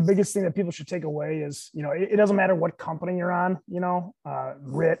I think the biggest thing that people should take away is, it doesn't matter what company you're on,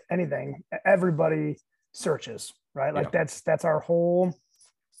 RIT, anything, everybody searches, right? Like that's our whole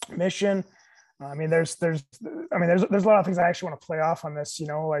mission. I mean, there's a lot of things I actually want to play off on this,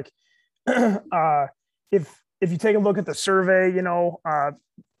 like if you take a look at the survey,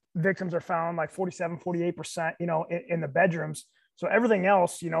 victims are found like 47-48%, in the bedrooms. So everything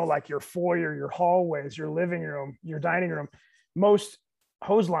else, like your foyer, your hallways, your living room, your dining room, most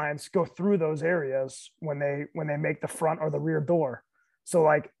hose lines go through those areas when they make the front or the rear door. So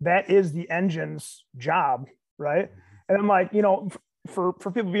like that is the engine's job, right? And I'm like, for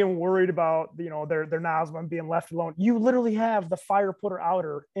people being worried about, their nozzle and being left alone, you literally have the fire putter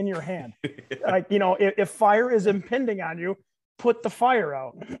outer in your hand. Like, if fire is impending on you, put the fire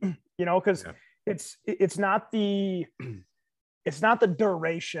out, because it's not the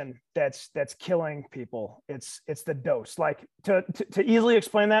duration that's killing people. It's the dose. Like, to easily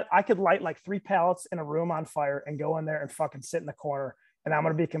explain that, I could light like 3 pallets in a room on fire and go in there and fucking sit in the corner, and I'm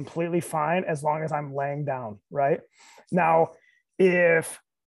going to be completely fine as long as I'm laying down. Right now, if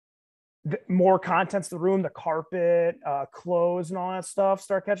more contents of the room, the carpet, clothes, and all that stuff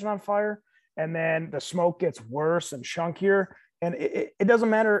start catching on fire, and then the smoke gets worse and chunkier, and it doesn't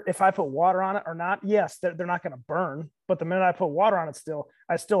matter if I put water on it or not. Yes, they're not going to burn, but the minute I put water on it,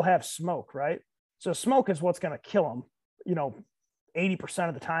 I still have smoke, right? So smoke is what's going to kill them, 80%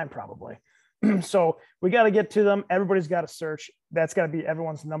 of the time, probably. So we got to get to them. Everybody's got to search. That's got to be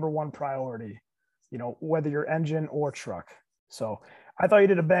everyone's number one priority, whether you're engine or truck. So I thought you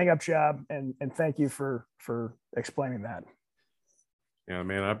did a bang up job, and thank you for explaining that. Yeah,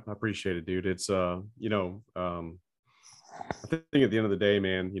 man, I appreciate it, dude. It's, I think at the end of the day,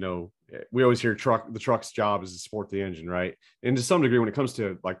 man, we always hear the truck's job is to support the engine, right? And to some degree, when it comes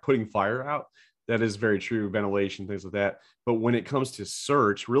to like putting fire out, that is very true, ventilation, things like that. But when it comes to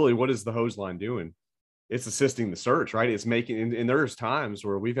search, really, what is the hose line doing? It's assisting the search, right? It's making, and there's times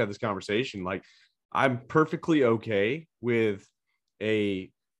where we've had this conversation, like, I'm perfectly okay with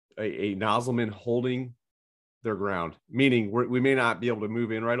a nozzleman holding their ground, meaning we may not be able to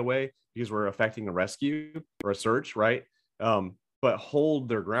move in right away because we're affecting a rescue or a search, right? But hold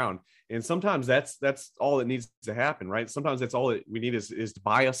their ground. And sometimes that's all that needs to happen, right? Sometimes that's all that we need is to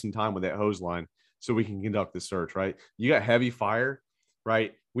buy us some time with that hose line so we can conduct the search, right? You got heavy fire,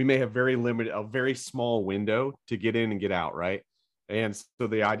 right? We may have a very small window to get in and get out, right? And so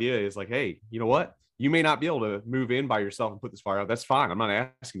the idea is like, hey, you know what? You may not be able to move in by yourself and put this fire out. That's fine. I'm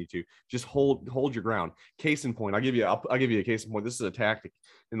not asking you to. Just hold your ground. Case in point, I'll give you a case in point. This is a tactic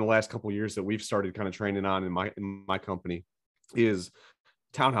in the last couple of years that we've started kind of training on in my company, is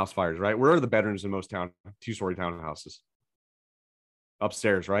townhouse fires, right? Where are the bedrooms in most two-story townhouses?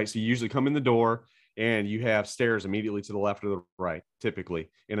 Upstairs, right? So you usually come in the door and you have stairs immediately to the left or the right, typically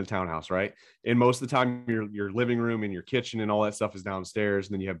in a townhouse, right? And most of the time your living room and your kitchen and all that stuff is downstairs,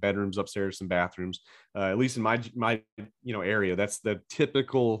 and then you have bedrooms upstairs, some bathrooms. At least in my area, that's the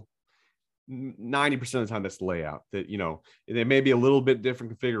typical 90% of the time. That's the layout. That, there may be a little bit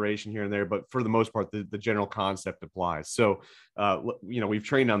different configuration here and there, but for the most part, the general concept applies. So we've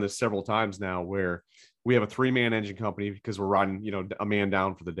trained on this several times now, where we have a 3-man engine company because we're riding a man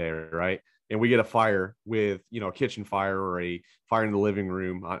down for the day, right? And we get a fire with, a kitchen fire or a fire in the living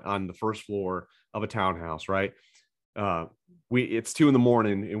room on the first floor of a townhouse, right? It's 2 a.m.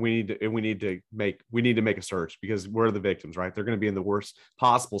 and we need to make a search because we're the victims, right? They're going to be in the worst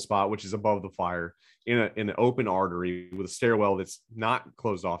possible spot, which is above the fire in an open artery with a stairwell that's not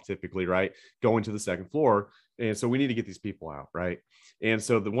closed off typically, right? Going to the second floor. And so we need to get these people out, right? And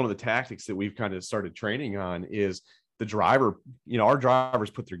so one of the tactics that we've kind of started training on is the driver, our drivers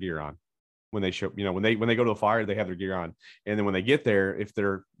put their gear on when they show, when they go to a fire, they have their gear on. And then when they get there, if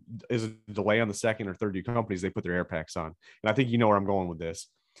there is a delay on the second or third due companies, they put their air packs on. And I think you know where I'm going with this,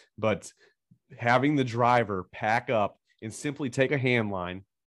 but having the driver pack up and simply take a hand line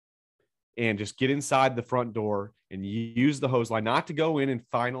and just get inside the front door and use the hose line, not to go in and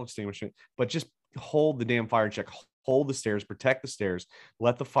final extinguishment, but just hold the damn fire check, hold the stairs, protect the stairs,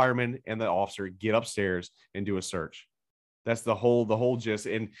 let the fireman and the officer get upstairs and do a search. That's the whole gist.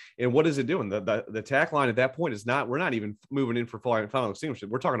 And what is it doing? The tack line at that point is we're not even moving in for final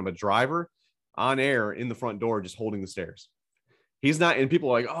extinguishment. We're talking about a driver on air in the front door, just holding the stairs. He's not, and people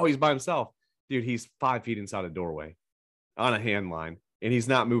are like, oh, he's by himself. Dude, he's 5 feet inside a doorway on a hand line, and he's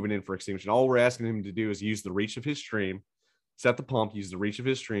not moving in for extinguishing. All we're asking him to do is use the reach of his stream, set the pump, use the reach of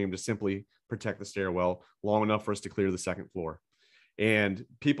his stream to simply protect the stairwell long enough for us to clear the second floor. And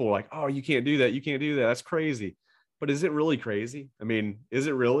people are like, oh, you can't do that. You can't do that. That's crazy. But is it really crazy? I mean, is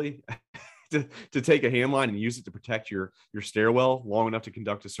it really to take a hand line and use it to protect your stairwell long enough to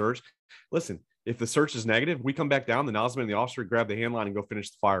conduct a search? Listen, if the search is negative, we come back down, the nozzleman and the officer grab the hand line and go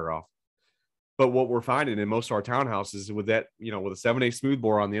finish the fire off. But what we're finding in most of our townhouses with that, with a 7/8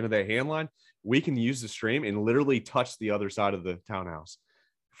 smoothbore on the end of that hand line, we can use the stream and literally touch the other side of the townhouse.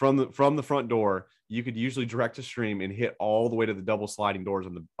 From the front door, you could usually direct a stream and hit all the way to the double sliding doors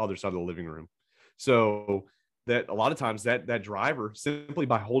on the other side of the living room. So that a lot of times that driver, simply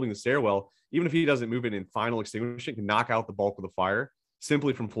by holding the stairwell, even if he doesn't move in final extinguishing, can knock out the bulk of the fire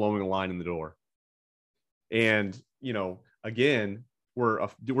simply from flowing a line in the door. And, again, we're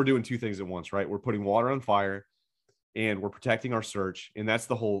doing 2 things at once, right? We're putting water on fire and we're protecting our search. And that's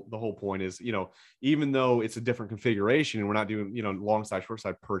the whole point is, you know, even though it's a different configuration and we're not doing, you know, long side, short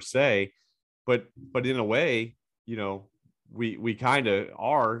side per se, but in a way, you know, we kind of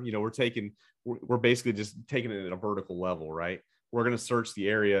are, you know, we're basically just taking it at a vertical level, right? We're going to search the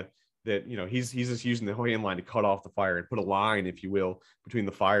area that, you know, he's just using the hand line to cut off the fire and put a line, if you will, between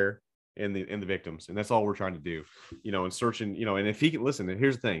the fire and the victims. And that's all we're trying to do, you know, and searching, you know, and if he can listen, and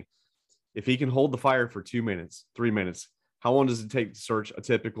here's the thing, if he can hold the fire for 2 minutes, 3 minutes, how long does it take to search a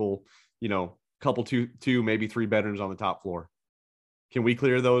typical, you know, couple, two, maybe 3 bedrooms on the top floor? Can we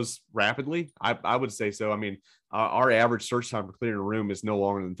clear those rapidly? I would say so. I mean, our average search time for clearing a room is no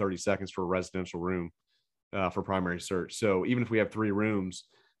longer than 30 seconds for a residential room for primary search. So even if we have 3 rooms,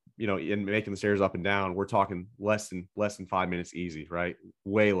 you know, in making the stairs up and down, we're talking less than 5 minutes easy, right?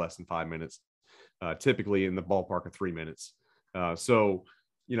 Way less than 5 minutes, typically in the ballpark of 3 minutes. So,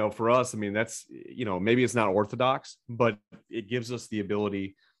 you know, for us, I mean, that's, you know, maybe it's not orthodox, but it gives us the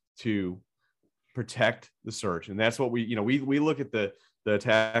ability to protect the search. And that's what we, you know, we look at the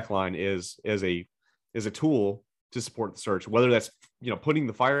attack line as a tool to support the search, whether that's, you know, putting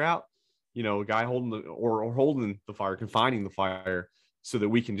the fire out, you know, a guy holding or holding the fire, confining the fire, so that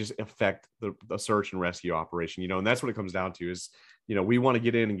we can just affect the search and rescue operation, you know. And that's what it comes down to is, you know, we want to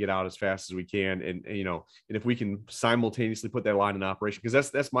get in and get out as fast as we can. And you know, and if we can simultaneously put that line in operation,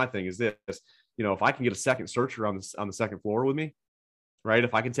 because that's my thing is this, you know, if I can get a second searcher on the second floor with me, right?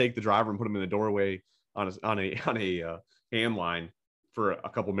 If I can take the driver and put him in the doorway on a hand line for a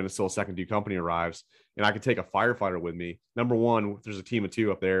couple minutes till a second due company arrives, and I can take a firefighter with me. Number one, there's a team of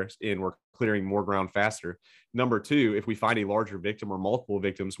 2 up there and we're clearing more ground faster. Number 2, if we find a larger victim or multiple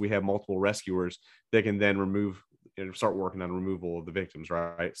victims, we have multiple rescuers that can then remove and start working on removal of the victims,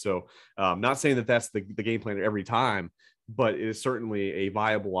 right? So not saying that that's the game plan every time, but it is certainly a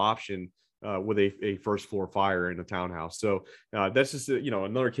viable option with a first floor fire in a townhouse. So that's just you know,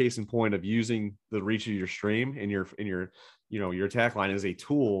 another case in point of using the reach of your stream and your you know, your attack line as a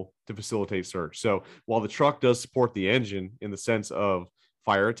tool to facilitate search. So while the truck does support the engine in the sense of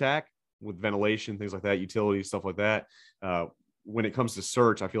fire attack with ventilation, things like that, utilities, stuff like that, when it comes to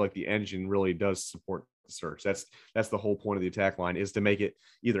search, I feel like the engine really does support the search. That's the whole point of the attack line, is to make it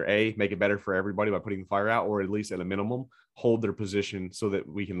either make it better for everybody by putting the fire out, or at least at a minimum hold their position so that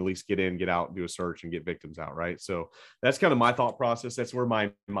we can at least get in, get out, do a search and get victims out, right? So that's kind of my thought process. That's where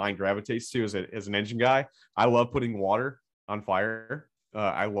my mind gravitates to as an engine guy. I love putting water on fire.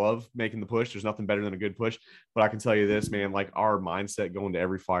 I love making the push. There's nothing better than a good push. But I can tell you this, man, like our mindset going to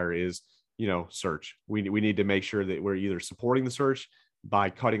every fire is, you know, search. We need to make sure that we're either supporting the search by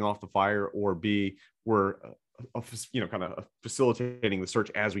cutting off the fire, or B, we're you know, kind of facilitating the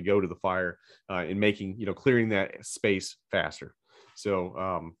search as we go to the fire and making, you know, clearing that space faster.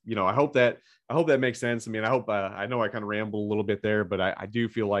 So, you know, I hope that makes sense. I mean, I know I kind of rambled a little bit there, but I do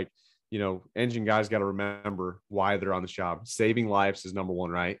feel like, you know, engine guys got to remember why they're on this job. Saving lives is number one,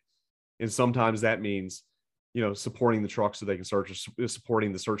 right? And sometimes that means, you know, supporting the truck so they can search,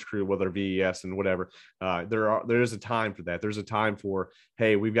 supporting the search crew, whether VES and whatever. There is a time for that. There's a time for,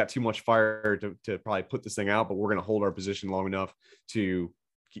 hey, we've got too much fire to probably put this thing out, but we're going to hold our position long enough to,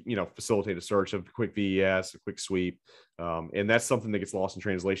 you know, facilitate a search, of quick VES, a quick sweep. And that's something that gets lost in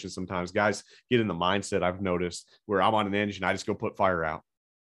translation sometimes. Guys get in the mindset, I've noticed, where I'm on an engine, I just go put fire out.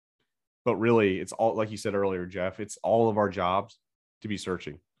 But really, it's all, like you said earlier, Jeff, it's all of our jobs to be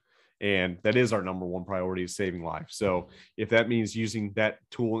searching. And that is our number one priority, is saving life. So if that means using that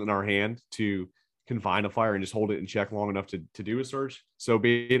tool in our hand to confine a fire and just hold it in check long enough to do a search, so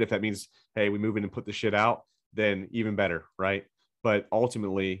be it. If that means, hey, we move in and put the shit out, then even better, right? But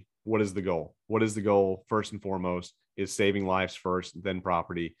ultimately, what is the goal? What is the goal? First and foremost is saving lives first, then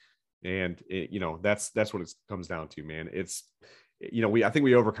property. And you know, that's what it comes down to, man. It's, you know, I think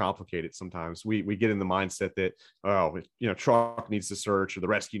we overcomplicate it sometimes. We get in the mindset that, oh, you know, truck needs to search, or the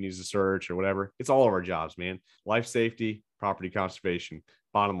rescue needs to search, or whatever. It's all of our jobs, man. Life safety, property conservation,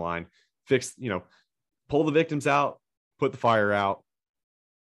 bottom line, fix, you know, pull the victims out, put the fire out.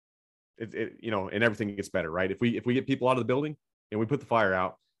 You know, and everything gets better, right? If we get people out of the building and we put the fire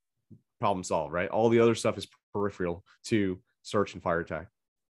out, problem solved, right? All the other stuff is peripheral to search and fire attack.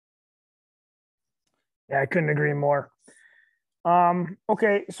 Yeah, I couldn't agree more.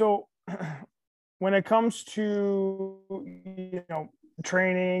 Okay, so when it comes to, you know,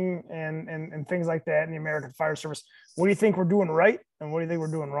 training and things like that in the American Fire Service, what do you think we're doing right, and what do you think we're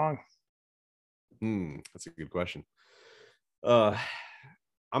doing wrong? That's a good question. I'm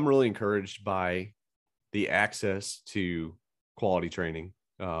really encouraged by the access to quality training.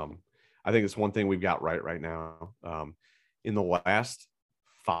 I think it's one thing we've got right now. In the last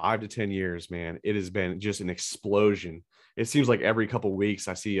 5 to 10 years, man, it has been just an explosion. It seems like every couple of weeks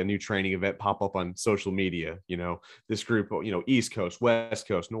I see a new training event pop up on social media. This group, East Coast, West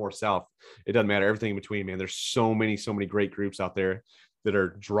Coast, North, South, it doesn't matter, everything in between, man. There's so many great groups out there that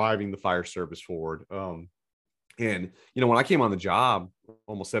are driving the fire service forward. And when I came on the job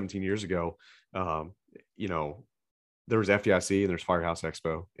almost 17 years ago, there was FDIC and there's Firehouse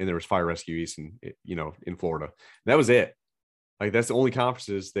Expo and there was Fire Rescue East in Florida. And that was it. Like, that's the only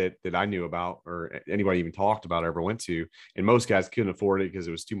conferences that I knew about or anybody even talked about or ever went to. And most guys couldn't afford it because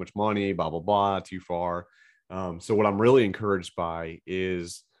it was too much money, blah, blah, blah, too far. So what I'm really encouraged by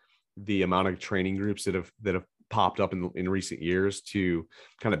is the amount of training groups that have popped up in recent years to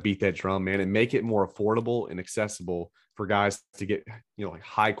kind of beat that drum, man, and make it more affordable and accessible for guys to get, like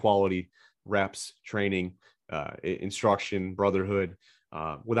high quality reps, training, instruction, brotherhood,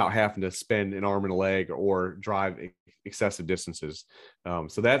 without having to spend an arm and a leg or drive excessive distances.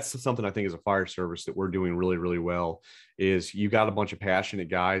 So that's something I think as a fire service that we're doing really, really well is you got a bunch of passionate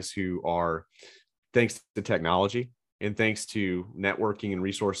guys who are, thanks to technology and thanks to networking and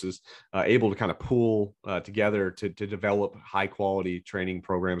resources, able to kind of pool together to develop high quality training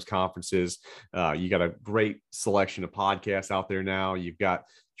programs, conferences. You got a great selection of podcasts out there now. You've got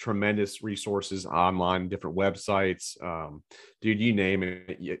tremendous resources online, different websites. Dude, you name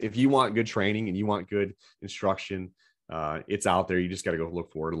it. If you want good training and you want good instruction, it's out there. You just got to go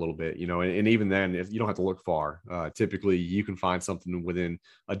look for it a little bit, and even then, if you don't have to look far, typically you can find something within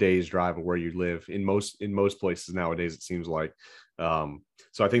a day's drive of where you live in most places nowadays, it seems like. So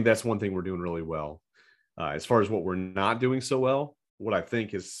I think that's one thing we're doing really well. As far as what we're not doing so well, what I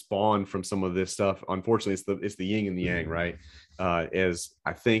think is spawned from some of this stuff, unfortunately, it's the yin and the yang, right? As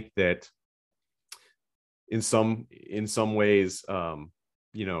I think that in some ways,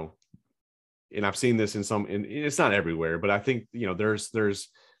 and I've seen this and it's not everywhere, but I think, there's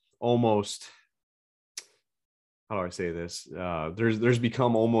almost, how do I say this? There's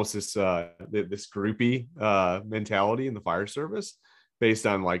become almost this groupie mentality in the fire service based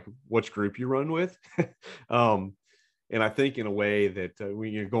on like which group you run with. And I think in a way that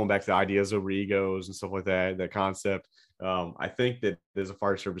when you're going back to ideas over egos and stuff like that concept, I think that as a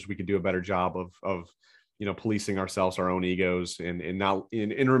fire service, we could do a better job of policing ourselves, our own egos, and not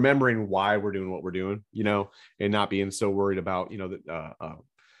in remembering why we're doing what we're doing, and not being so worried about,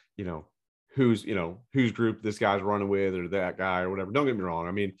 whose group this guy's running with or that guy or whatever. Don't get me wrong.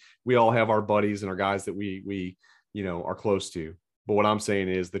 I mean, we all have our buddies and our guys that we are close to. But what I'm saying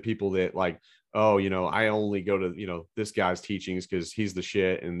is the people that like, oh, I only go to, this guy's teachings because he's the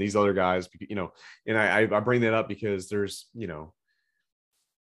shit. And these other guys, and I bring that up because there's,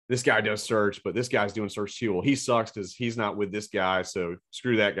 this guy does search, but this guy's doing search too. Well, he sucks because he's not with this guy. So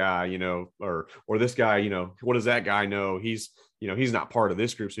screw that guy, or this guy, what does that guy know? He's not part of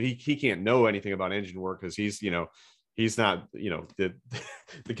this group. So he can't know anything about engine work because he's not, the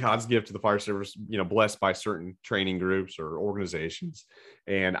God's gift to the fire service, blessed by certain training groups or organizations.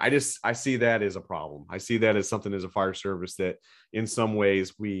 And I see that as a problem. I see that as something as a fire service that in some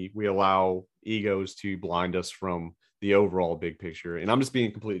ways we allow egos to blind us from the overall big picture. And I'm just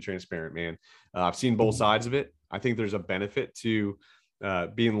being completely transparent, man. I've seen both sides of it. I think there's a benefit to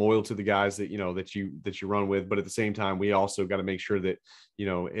being loyal to the guys that you run with, but at the same time, we also got to make sure that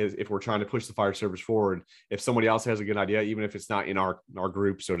if we're trying to push the fire service forward, if somebody else has a good idea, even if it's not in our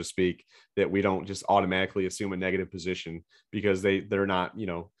group, so to speak, that we don't just automatically assume a negative position because they're not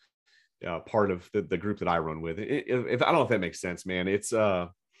part of the group that I run with. If I don't know if that makes sense, man. It's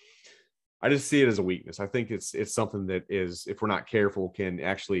I just see it as a weakness. I think it's something that is, if we're not careful, can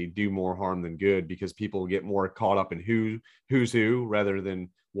actually do more harm than good because people get more caught up in who's who rather than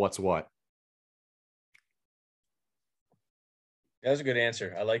what's what. That was a good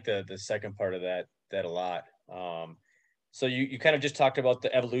answer. I like the second part of that a lot. So you kind of just talked about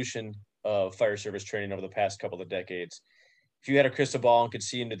the evolution of fire service training over the past couple of decades. If you had a crystal ball and could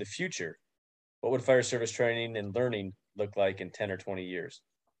see into the future, what would fire service training and learning look like in 10 or 20 years?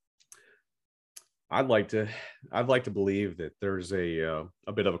 I'd like to believe that there's a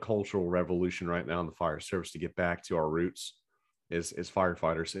bit of a cultural revolution right now in the fire service to get back to our roots as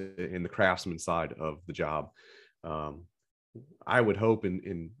firefighters in the craftsman side of the job. I would hope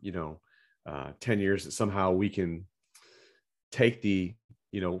in 10 years that somehow we can take the,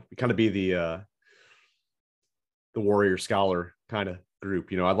 kind of be the warrior scholar kind of group.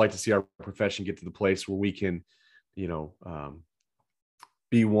 I'd like to see our profession get to the place where we can,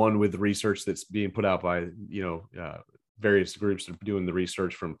 be one with the research that's being put out by, various groups that are doing the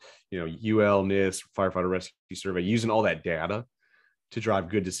research from, UL, NIST, Firefighter Rescue Survey, using all that data to drive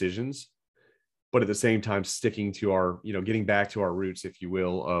good decisions. but at the same time sticking to our, getting back to our roots, if you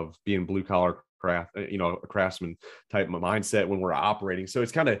will, of being blue collar craft, a craftsman type of mindset when we're operating. So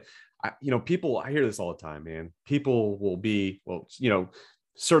it's kind of, people, I hear this all the time, man. People will be,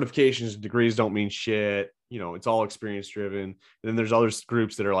 certifications, degrees don't mean shit. It's all experience driven. And then there's other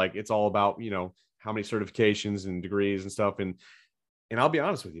groups that are like, it's all about, how many certifications and degrees and stuff. And I'll be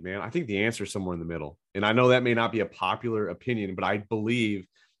honest with you, man, I think the answer is somewhere in the middle. And I know that may not be a popular opinion, but I believe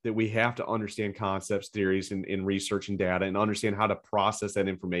that we have to understand concepts, theories, and research and data, and understand how to process that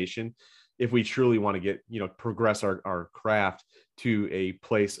information if we truly want to get, progress our craft to a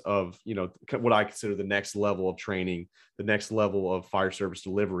place of, what I consider the next level of training, the next level of fire service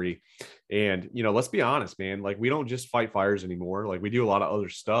delivery. And, let's be honest, man, like we don't just fight fires anymore. Like we do a lot of other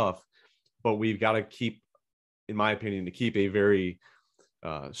stuff, but we've got to keep, in my opinion, to keep a very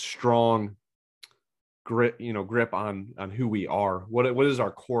strong grip on who we are. What is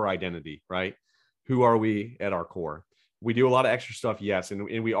our core identity, right? Who are we at our core? We do a lot of extra stuff, yes,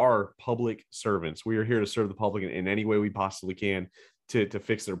 and we are public servants. We are here to serve the public in any way we possibly can to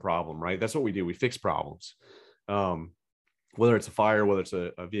fix their problem, right? That's what we do. We fix problems. Whether it's a fire, whether it's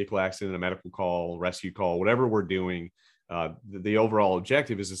a vehicle accident, a medical call, rescue call, whatever we're doing, the overall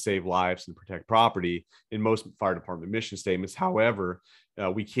objective is to save lives and protect property in most fire department mission statements. However,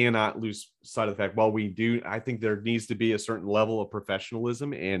 we cannot lose sight of the fact, while we do, I think there needs to be a certain level of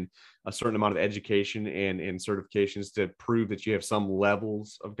professionalism and a certain amount of education and certifications to prove that you have some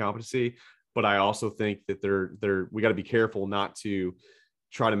levels of competency. But I also think that we got to be careful not to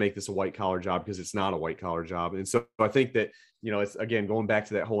try to make this a white collar job, because it's not a white collar job. And so I think that, it's, again, going back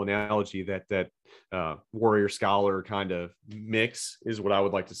to that whole analogy, that warrior scholar kind of mix is what I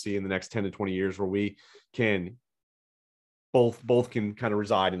would like to see in the next 10 to 20 years, where we can both can kind of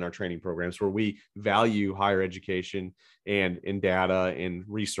reside in our training programs, where we value higher education and data and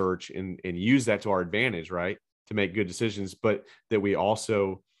research and use that to our advantage, right, to make good decisions, but that we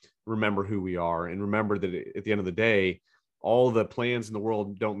also remember who we are and remember that at the end of the day, all the plans in the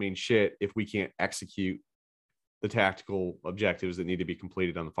world don't mean shit if we can't execute the tactical objectives that need to be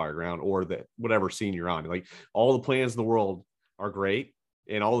completed on the fire ground, or that whatever scene you're on. Like, all the plans in the world are great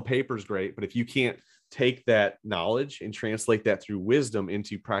and all the paper is great, but if you can't take that knowledge and translate that through wisdom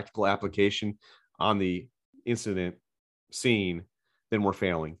into practical application on the incident scene, then we're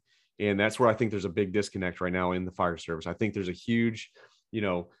failing. And that's where I think there's a big disconnect right now in the fire service. I think there's a huge,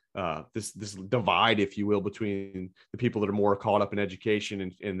 this divide, if you will, between the people that are more caught up in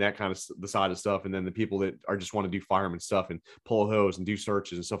education and that kind of the side of stuff, and then the people that are just want to do fireman stuff and pull a hose and do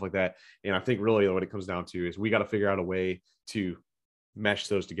searches and stuff like that. And I think really what it comes down to is we got to figure out a way to mesh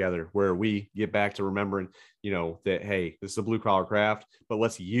those together, where we get back to remembering, that, hey, this is a blue collar craft, but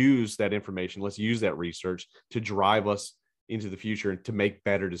let's use that information, let's use that research to drive us into the future and to make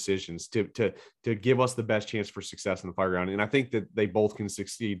better decisions, to give us the best chance for success in the fire ground. And I think that they both can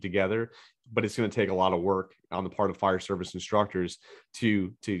succeed together, but it's going to take a lot of work on the part of fire service instructors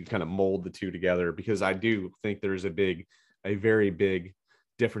to kind of mold the two together, because I do think there's a very big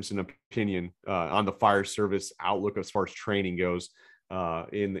difference in opinion on the fire service outlook as far as training goes.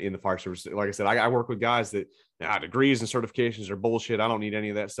 In the fire service, like I said, I work with guys that degrees and certifications are bullshit. I don't need any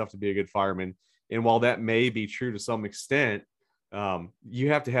of that stuff to be a good fireman. And while that may be true to some extent, you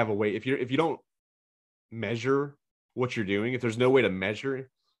have to have a way. If you don't measure what you're doing, if there's no way to measure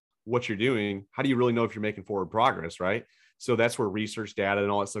what you're doing, how do you really know if you're making forward progress, right? So that's where research, data,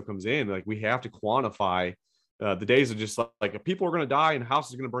 and all that stuff comes in. Like, we have to quantify the days of just like people are going to die and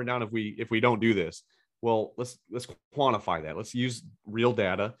houses are going to burn down if we don't do this. Well, let's quantify that. Let's use real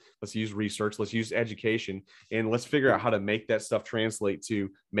data. Let's use research. Let's use education, and let's figure out how to make that stuff translate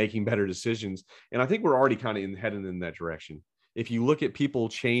to making better decisions. And I think we're already kind of heading in that direction. If you look at people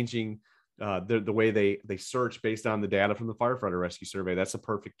changing the way they search based on the data from the firefighter rescue survey, that's a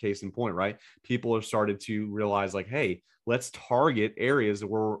perfect case in point, right? People have started to realize, like, hey, let's target areas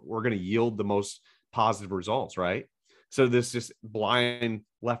where we're going to yield the most positive results, right? So this just blind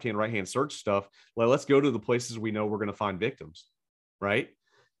left-hand, right-hand search stuff, let's go to the places we know we're going to find victims, right?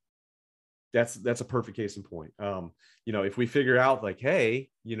 That's a perfect case in point. If we figure out, like, hey,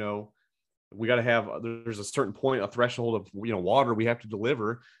 we got to have, there's a certain point, a threshold of, water we have to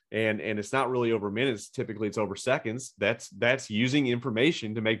deliver, and it's not really over minutes. Typically it's over seconds. That's using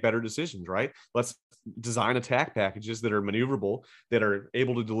information to make better decisions, right? Let's design attack packages that are maneuverable, that are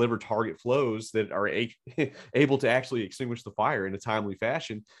able to deliver target flows, that are able to actually extinguish the fire in a timely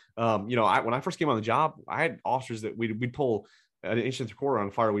fashion. When I first came on the job, I had officers that we'd pull an 1.75 inch on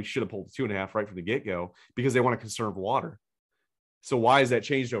a fire. We should have pulled 2.5 right from the get-go, because they want to conserve water. So why has that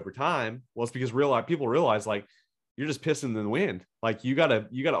changed over time? Well, it's because people realize, like, you're just pissing in the wind. Like, you gotta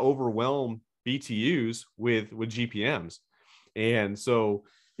overwhelm BTUs with GPMs. And so,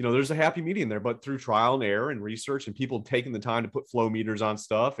 there's a happy medium there, but through trial and error and research and people taking the time to put flow meters on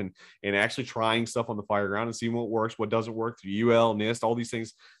stuff and actually trying stuff on the fire ground and seeing what works, what doesn't work through UL, NIST, all these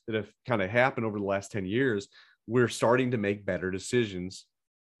things that have kind of happened over the last 10 years, we're starting to make better decisions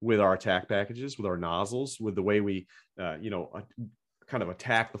with our attack packages, with our nozzles, with the way we, kind of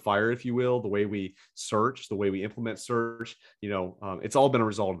attack the fire, if you will, the way we search, the way we implement search, it's all been a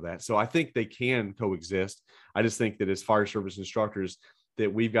result of that. So I think they can coexist. I just think that as fire service instructors, that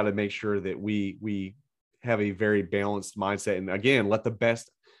we've got to make sure that we have a very balanced mindset. And again, let the best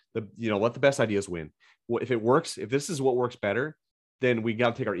ideas win. Well, if it works, if this is what works better, then we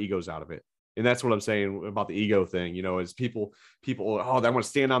got to take our egos out of it. And that's what I'm saying about the ego thing, is people, oh, I want to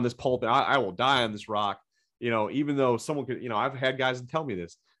stand on this pulpit. I will die on this rock. Even though someone could, I've had guys tell me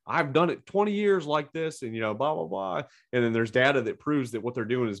this, I've done it 20 years like this and, blah, blah, blah. And then there's data that proves that what they're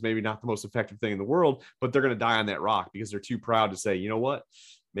doing is maybe not the most effective thing in the world, but they're going to die on that rock because they're too proud to say, you know what,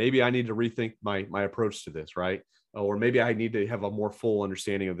 maybe I need to rethink my approach to this. Right. Or maybe I need to have a more full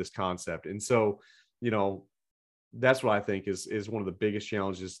understanding of this concept. And so, that's what I think is one of the biggest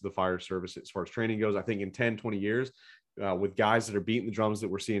challenges to the fire service as far as training goes. I think in 10, 20 years, with guys that are beating the drums that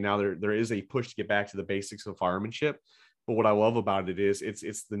we're seeing now, there is a push to get back to the basics of firemanship. But what I love about it is a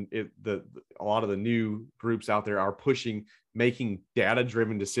lot of the new groups out there are making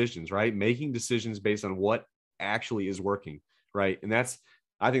data-driven decisions, right? Making decisions based on what actually is working, right? And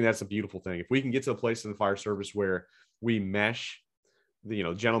I think that's a beautiful thing. If we can get to a place in the fire service where we mesh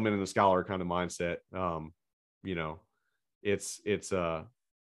the, gentleman and the scholar kind of mindset,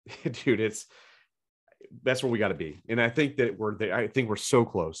 that's where we got to be. And I think that we're there. I think we're so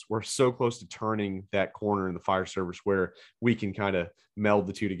close. We're so close to turning that corner in the fire service where we can kind of meld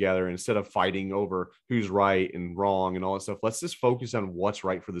the two together. And instead of fighting over who's right and wrong and all that stuff, let's just focus on what's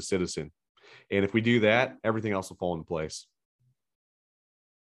right for the citizen. And if we do that, everything else will fall into place.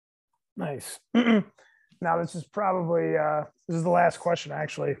 Nice. Now, this is probably, this is the last question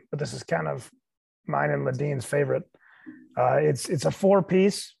actually, but this is kind of mine and Ladine's favorite. It's a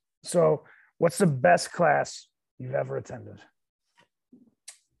 4-piece. So what's the best class you've ever attended?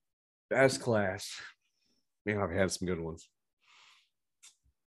 Best class. Man, I've had some good ones.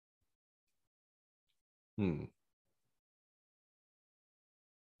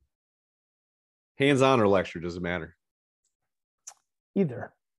 Hands-on or lecture, does it matter?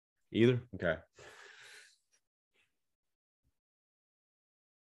 Either. Okay.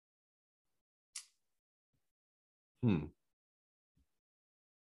 Man,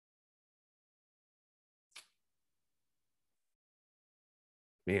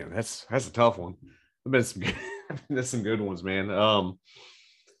 that's a tough one. There's some good ones, man.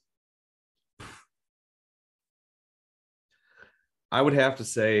 I would have to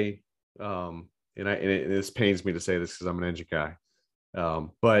say, and this pains me to say this because I'm an engine guy,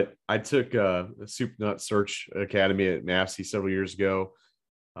 but I took a Super Nut Search Academy at MAFC several years ago.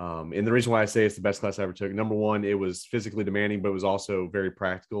 And the reason why I say it's the best class I ever took, number one, it was physically demanding, but it was also very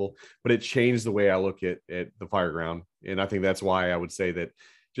practical, but it changed the way I look at the fire ground. And I think that's why I would say that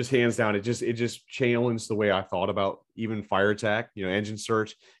just hands down, it just challenged the way I thought about even fire attack, engine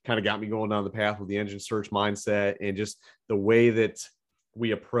search kind of got me going down the path with the engine search mindset and just the way that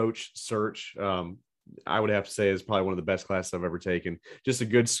we approach search. I would have to say is probably one of the best classes I've ever taken. Just a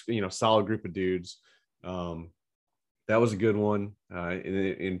good, solid group of dudes. That was a good one.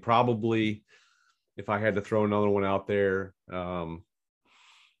 And probably if I had to throw another one out there,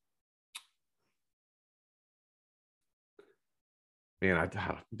 man, I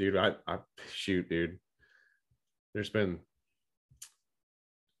shoot, dude. I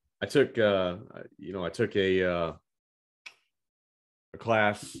took a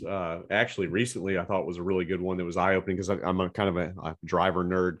class actually recently. I thought was a really good one that was eye opening because I'm a kind of a driver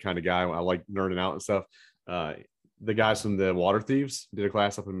nerd kind of guy. I like nerding out and stuff. The guys from the Water Thieves did a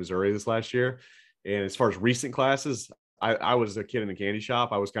class up in Missouri this last year. And as far as recent classes, I was a kid in the candy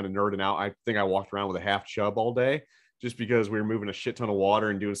shop. I was kind of nerding out. I think I walked around with a half chub all day just because we were moving a shit ton of water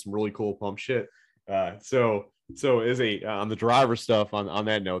and doing some really cool pump shit. So as on the driver stuff on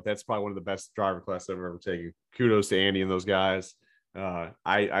that note, that's probably one of the best driver classes I've ever taken. Kudos to Andy and those guys.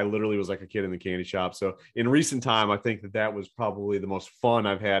 I literally was like a kid in the candy shop. So in recent time, I think that was probably the most fun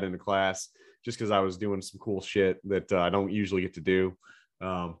I've had in the class just because I was doing some cool shit that I don't usually get to do.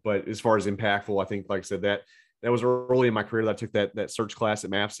 But as far as impactful, I think, like I said, that was early in my career that I took that search class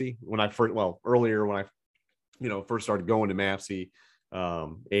at MAFC earlier when I first started going to MAFC,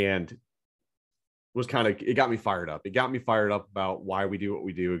 and was it got me fired up. It got me fired up about why we do what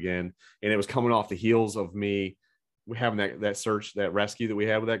we do again. And it was coming off the heels of me having that search, that rescue that we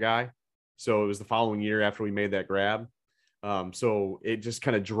had with that guy. So it was the following year after we made that grab. So it just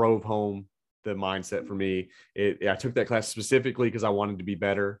kind of drove home the mindset for me. I took that class specifically because I wanted to be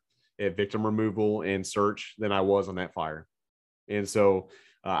better at victim removal and search than I was on that fire. And so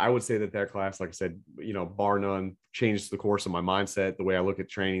I would say that class, like I said, bar none, changed the course of my mindset, the way I look at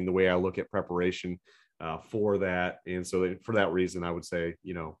training, the way I look at preparation for that. And so for that reason, I would say,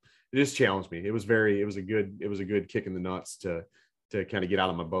 it just challenged me. It was a good kick in the nuts to kind of get out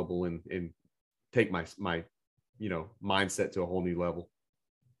of my bubble and take my mindset to a whole new level.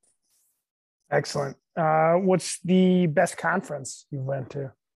 Excellent. What's the best conference you went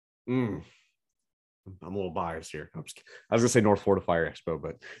to? I'm a little biased here. I was gonna say North Florida Fire Expo,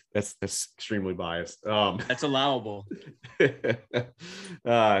 but that's extremely biased. That's allowable.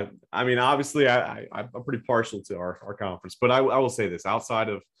 I mean, obviously, I'm pretty partial to our conference, but I will say this: outside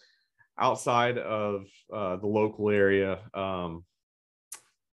of the local area,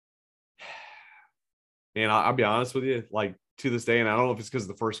 and I'll be honest with you, like to this day, and I don't know if it's because of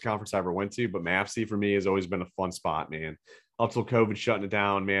the first conference I ever went to, but MAFC for me has always been a fun spot, man. Up till COVID shutting it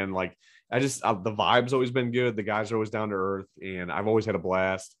down, man. Like the vibe's always been good. The guys are always down to earth, and I've always had a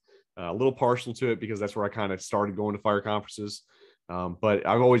blast. A little partial to it because that's where I kind of started going to fire conferences. But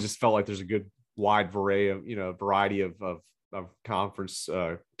I've always just felt like there's a good wide variety of conference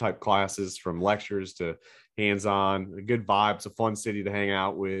type classes, from lectures to hands-on, a good vibe. It's a fun city to hang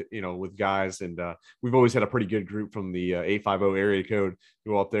out with, with guys. And we've always had a pretty good group from the 850 area code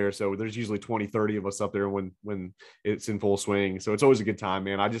go up there. So there's usually 20, 30 of us up there when it's in full swing. So it's always a good time,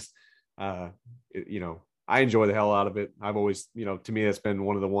 man. I just, I enjoy the hell out of it. I've always, to me, that's been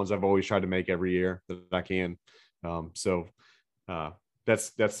one of the ones I've always tried to make every year that I can. That's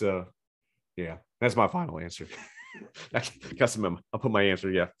my final answer. I'll put my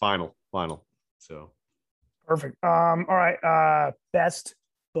answer. Yeah. Final. So. Perfect. All right. Best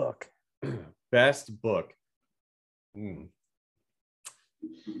book. Best book.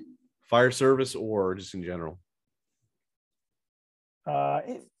 Fire service or just in general?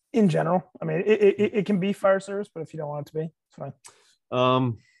 In general. I mean, it can be fire service, but if you don't want it to be, it's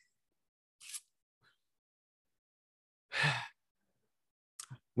fine.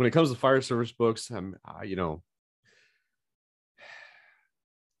 When it comes to fire service books,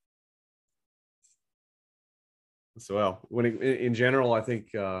 so in general, I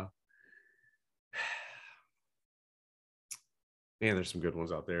think, man, there's some good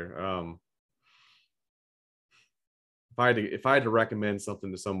ones out there. If I had to recommend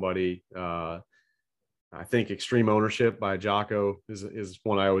something to somebody, I think Extreme Ownership by Jocko is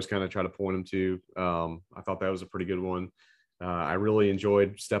one I always kind of try to point them to. I thought that was a pretty good one. I really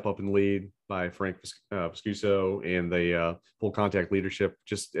enjoyed Step Up and Lead by Frank Viscuso and the Full Contact Leadership.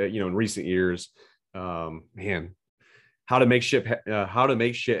 Just in recent years, man, How to Make Shit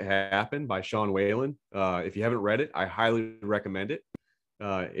Happen by Sean Whalen. If you haven't read it, I highly recommend it.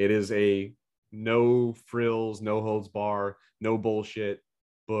 It is a no frills, no holds bar, no bullshit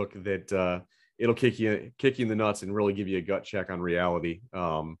book that it'll kick you in the nuts and really give you a gut check on reality.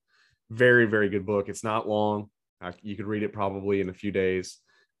 Very, very good book. It's not long. You could read it probably in a few days,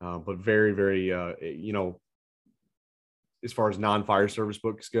 but very, very, as far as non-fire service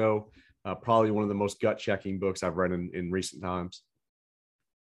books go, probably one of the most gut checking books I've read in recent times.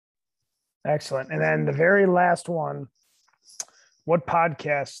 Excellent. And then the very last one, what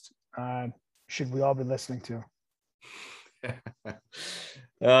podcast should we all be listening to?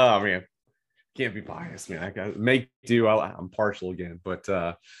 Oh man, can't be biased, man. I'm partial again, but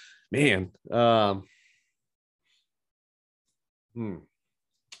man,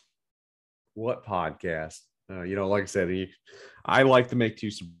 what podcast? Like I said, I like to make 2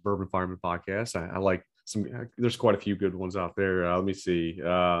 Suburban Fireman podcasts. I like there's quite a few good ones out there. Let me see.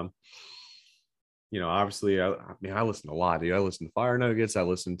 Obviously, I listen to a lot, dude. I listen to Fire Nuggets. I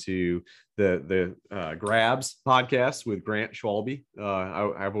listen to the Grabs podcast with Grant Schwalbe.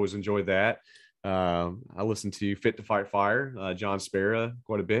 I've always enjoyed that. I listen to Fit to Fight Fire, John Spera,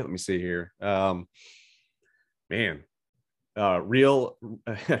 quite a bit. Let me see here. Real, not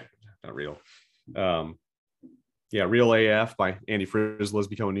real. Real AF by Andy Frizzle has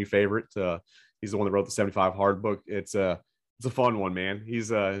become a new favorite. He's the one that wrote the 75 Hard book. It's a fun one, man.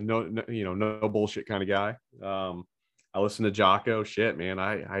 He's no bullshit kind of guy. I listen to Jocko. Shit, man.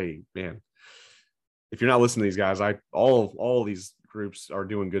 Man, if you're not listening to these guys, all these groups are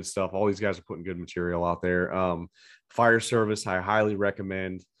doing good stuff. All these guys are putting good material out there. Fire service, I highly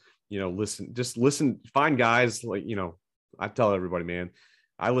recommend. Listen. Find guys like I tell everybody, man.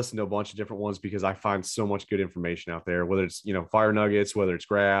 I listen to a bunch of different ones because I find so much good information out there, whether it's, fire nuggets, whether it's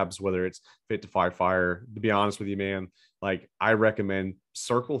grabs, whether it's fit to fight fire. To be honest with you, man, like I recommend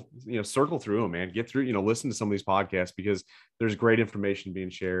circle through them, man, get through, listen to some of these podcasts because there's great information being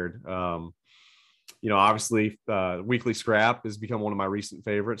shared. Obviously Weekly Scrap has become one of my recent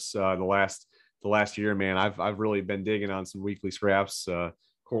favorites. The last year, man, I've really been digging on some Weekly Scraps.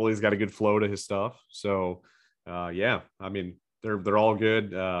 Corley's got a good flow to his stuff. So yeah, I mean, they're all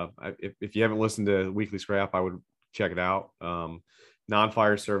good. If you haven't listened to Weekly Scrap, I would check it out.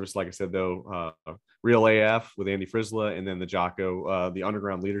 Non-fire service, like I said, though, Real AF with Andy Frisla, and then the Jocko, the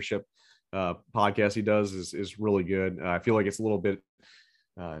Underground Leadership podcast he does is really good. I feel like it's a little bit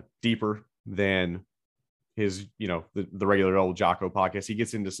deeper than his, the regular old Jocko podcast. He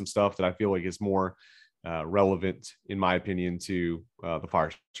gets into some stuff that I feel like is more relevant, in my opinion, to the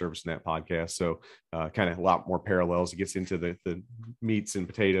fire service in that podcast. So kind of a lot more parallels. It gets into the meats and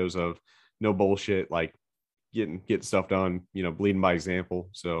potatoes of no bullshit, like getting stuff done, bleeding by example.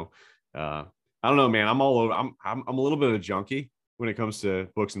 So I don't know, man. I'm all over. I'm a little bit of a junkie when it comes to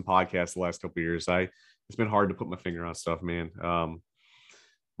books and podcasts. The last couple of years, it's been hard to put my finger on stuff, man.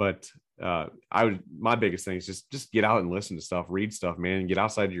 But my biggest thing is just get out and listen to stuff, read stuff, man, get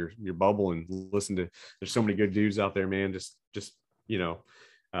outside your bubble and listen to, there's so many good dudes out there, man.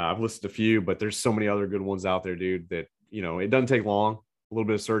 I've listened to a few, but there's so many other good ones out there, dude, that, it doesn't take long, a little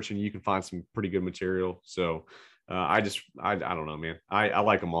bit of searching, you can find some pretty good material. So I don't know, man. I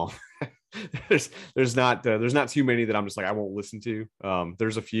like them all. there's not too many that I'm just like, I won't listen to.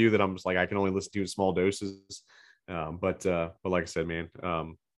 There's a few that I'm just like, I can only listen to in small doses. But like I said, man,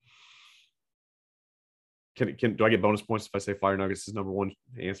 do I get bonus points if I say Fire Nuggets is number one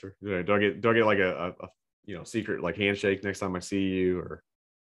answer? Do I get like a secret like handshake next time I see you? Or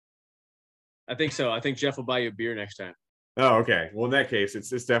I think so. I think Jeff will buy you a beer next time. Oh, okay. Well, in that case, it's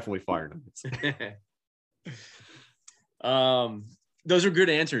definitely Fire Nuggets. Those are good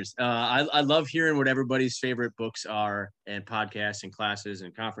answers. I love hearing what everybody's favorite books are and podcasts and classes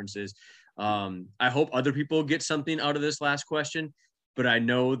and conferences. I hope other people get something out of this last question, but I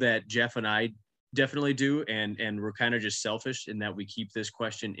know that Jeff and I definitely do. And we're kind of just selfish in that we keep this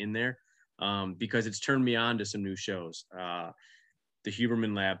question in there because it's turned me on to some new shows. The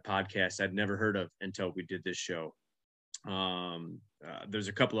Huberman Lab podcast I'd never heard of until we did this show. There's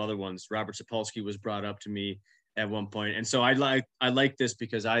a couple other ones. Robert Sapolsky was brought up to me at one point. And so I like this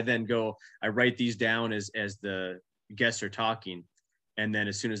because I then I write these down as the guests are talking. And then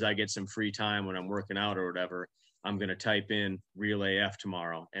as soon as I get some free time when I'm working out or whatever, I'm going to type in Real AF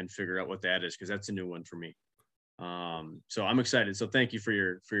tomorrow and figure out what that is, because that's a new one for me. So I'm excited. So thank you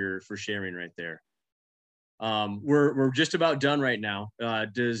for sharing right there. We're just about done right now.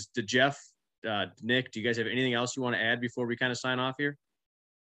 Does Jeff, Nick, do you guys have anything else you want to add before we kind of sign off here?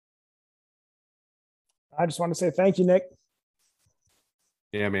 I just want to say thank you, Nick.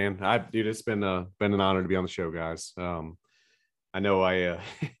 Yeah, man. Dude, it's been an honor to be on the show, guys. I know I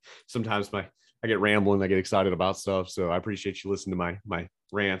sometimes I get rambling, I get excited about stuff. So I appreciate you listening to my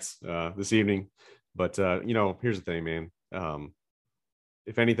rants this evening. But here's the thing, man.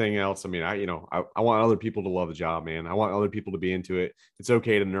 If anything else, I mean, I want other people to love the job, man. I want other people to be into it. It's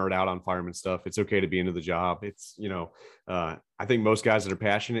okay to nerd out on fireman stuff. It's okay to be into the job. It's, I think most guys that are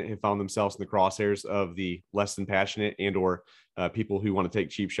passionate have found themselves in the crosshairs of the less than passionate or people who want to take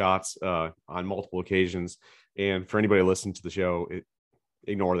cheap shots on multiple occasions. And for anybody listening to the show,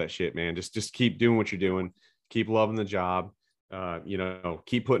 ignore that shit, man. Just keep doing what you're doing. Keep loving the job.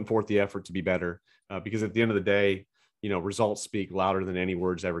 Keep putting forth the effort to be better. Because at the end of the day, results speak louder than any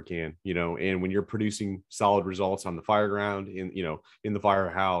words ever can, and when you're producing solid results on the fire ground, in the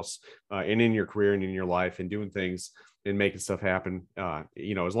firehouse, and in your career and in your life and doing things and making stuff happen,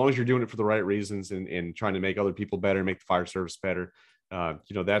 as long as you're doing it for the right reasons and trying to make other people better, make the fire service better,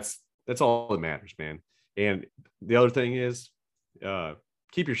 that's all that matters, man. And the other thing is,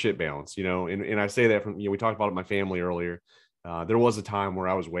 keep your shit balanced, and I say that from, we talked about it in my family earlier. There was a time where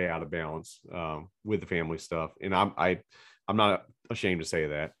I was way out of balance with the family stuff, and I'm not ashamed to say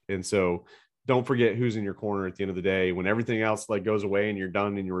that. And so don't forget who's in your corner at the end of the day. When everything else like goes away and you're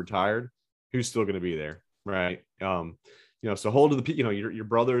done and you're retired, who's still going to be there, right? So hold to the your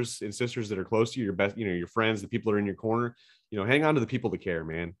brothers and sisters that are close to you, your best, your friends, the people that are in your corner. Hang on to the people that care,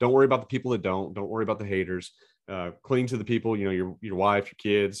 man. Don't worry about the people that don't worry about the haters. Cling to the people, your wife, your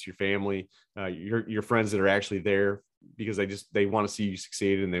kids, your family, your friends that are actually there because they want to see you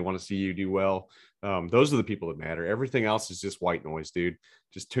succeed and they want to see you do well. Those are the people that matter. Everything else is just white noise, dude.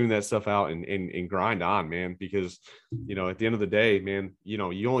 Just tune that stuff out and grind on, man, because, you know, at the end of the day, man, you know,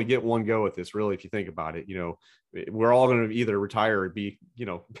 you only get one go at this, really, if you think about it. You know, we're all going to either retire or be, you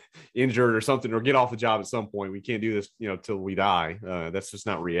know, injured or something, or get off the job at some point. We can't do this, you know, till we die. That's just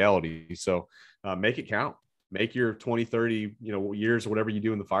not reality. So make it count. Make your 20, 30, you know, years or whatever you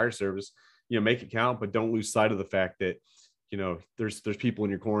do in the fire service, you know, make it count, but don't lose sight of the fact that, you know, there's people in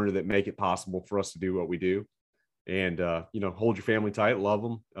your corner that make it possible for us to do what we do. And, you know, hold your family tight, love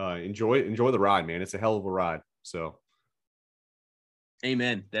them, enjoy the ride, man. It's a hell of a ride. So.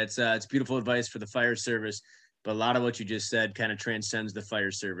 Amen. That's it's beautiful advice for the fire service, but a lot of what you just said kind of transcends the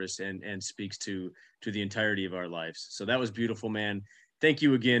fire service and speaks to the entirety of our lives. So that was beautiful, man. Thank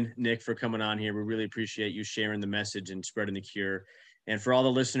you again, Nick, for coming on here. We really appreciate you sharing the message and spreading the cure. And for all the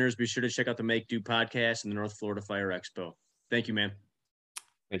listeners, be sure to check out the Make Do podcast and the North Florida Fire Expo. Thank you, man.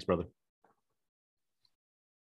 Thanks, brother.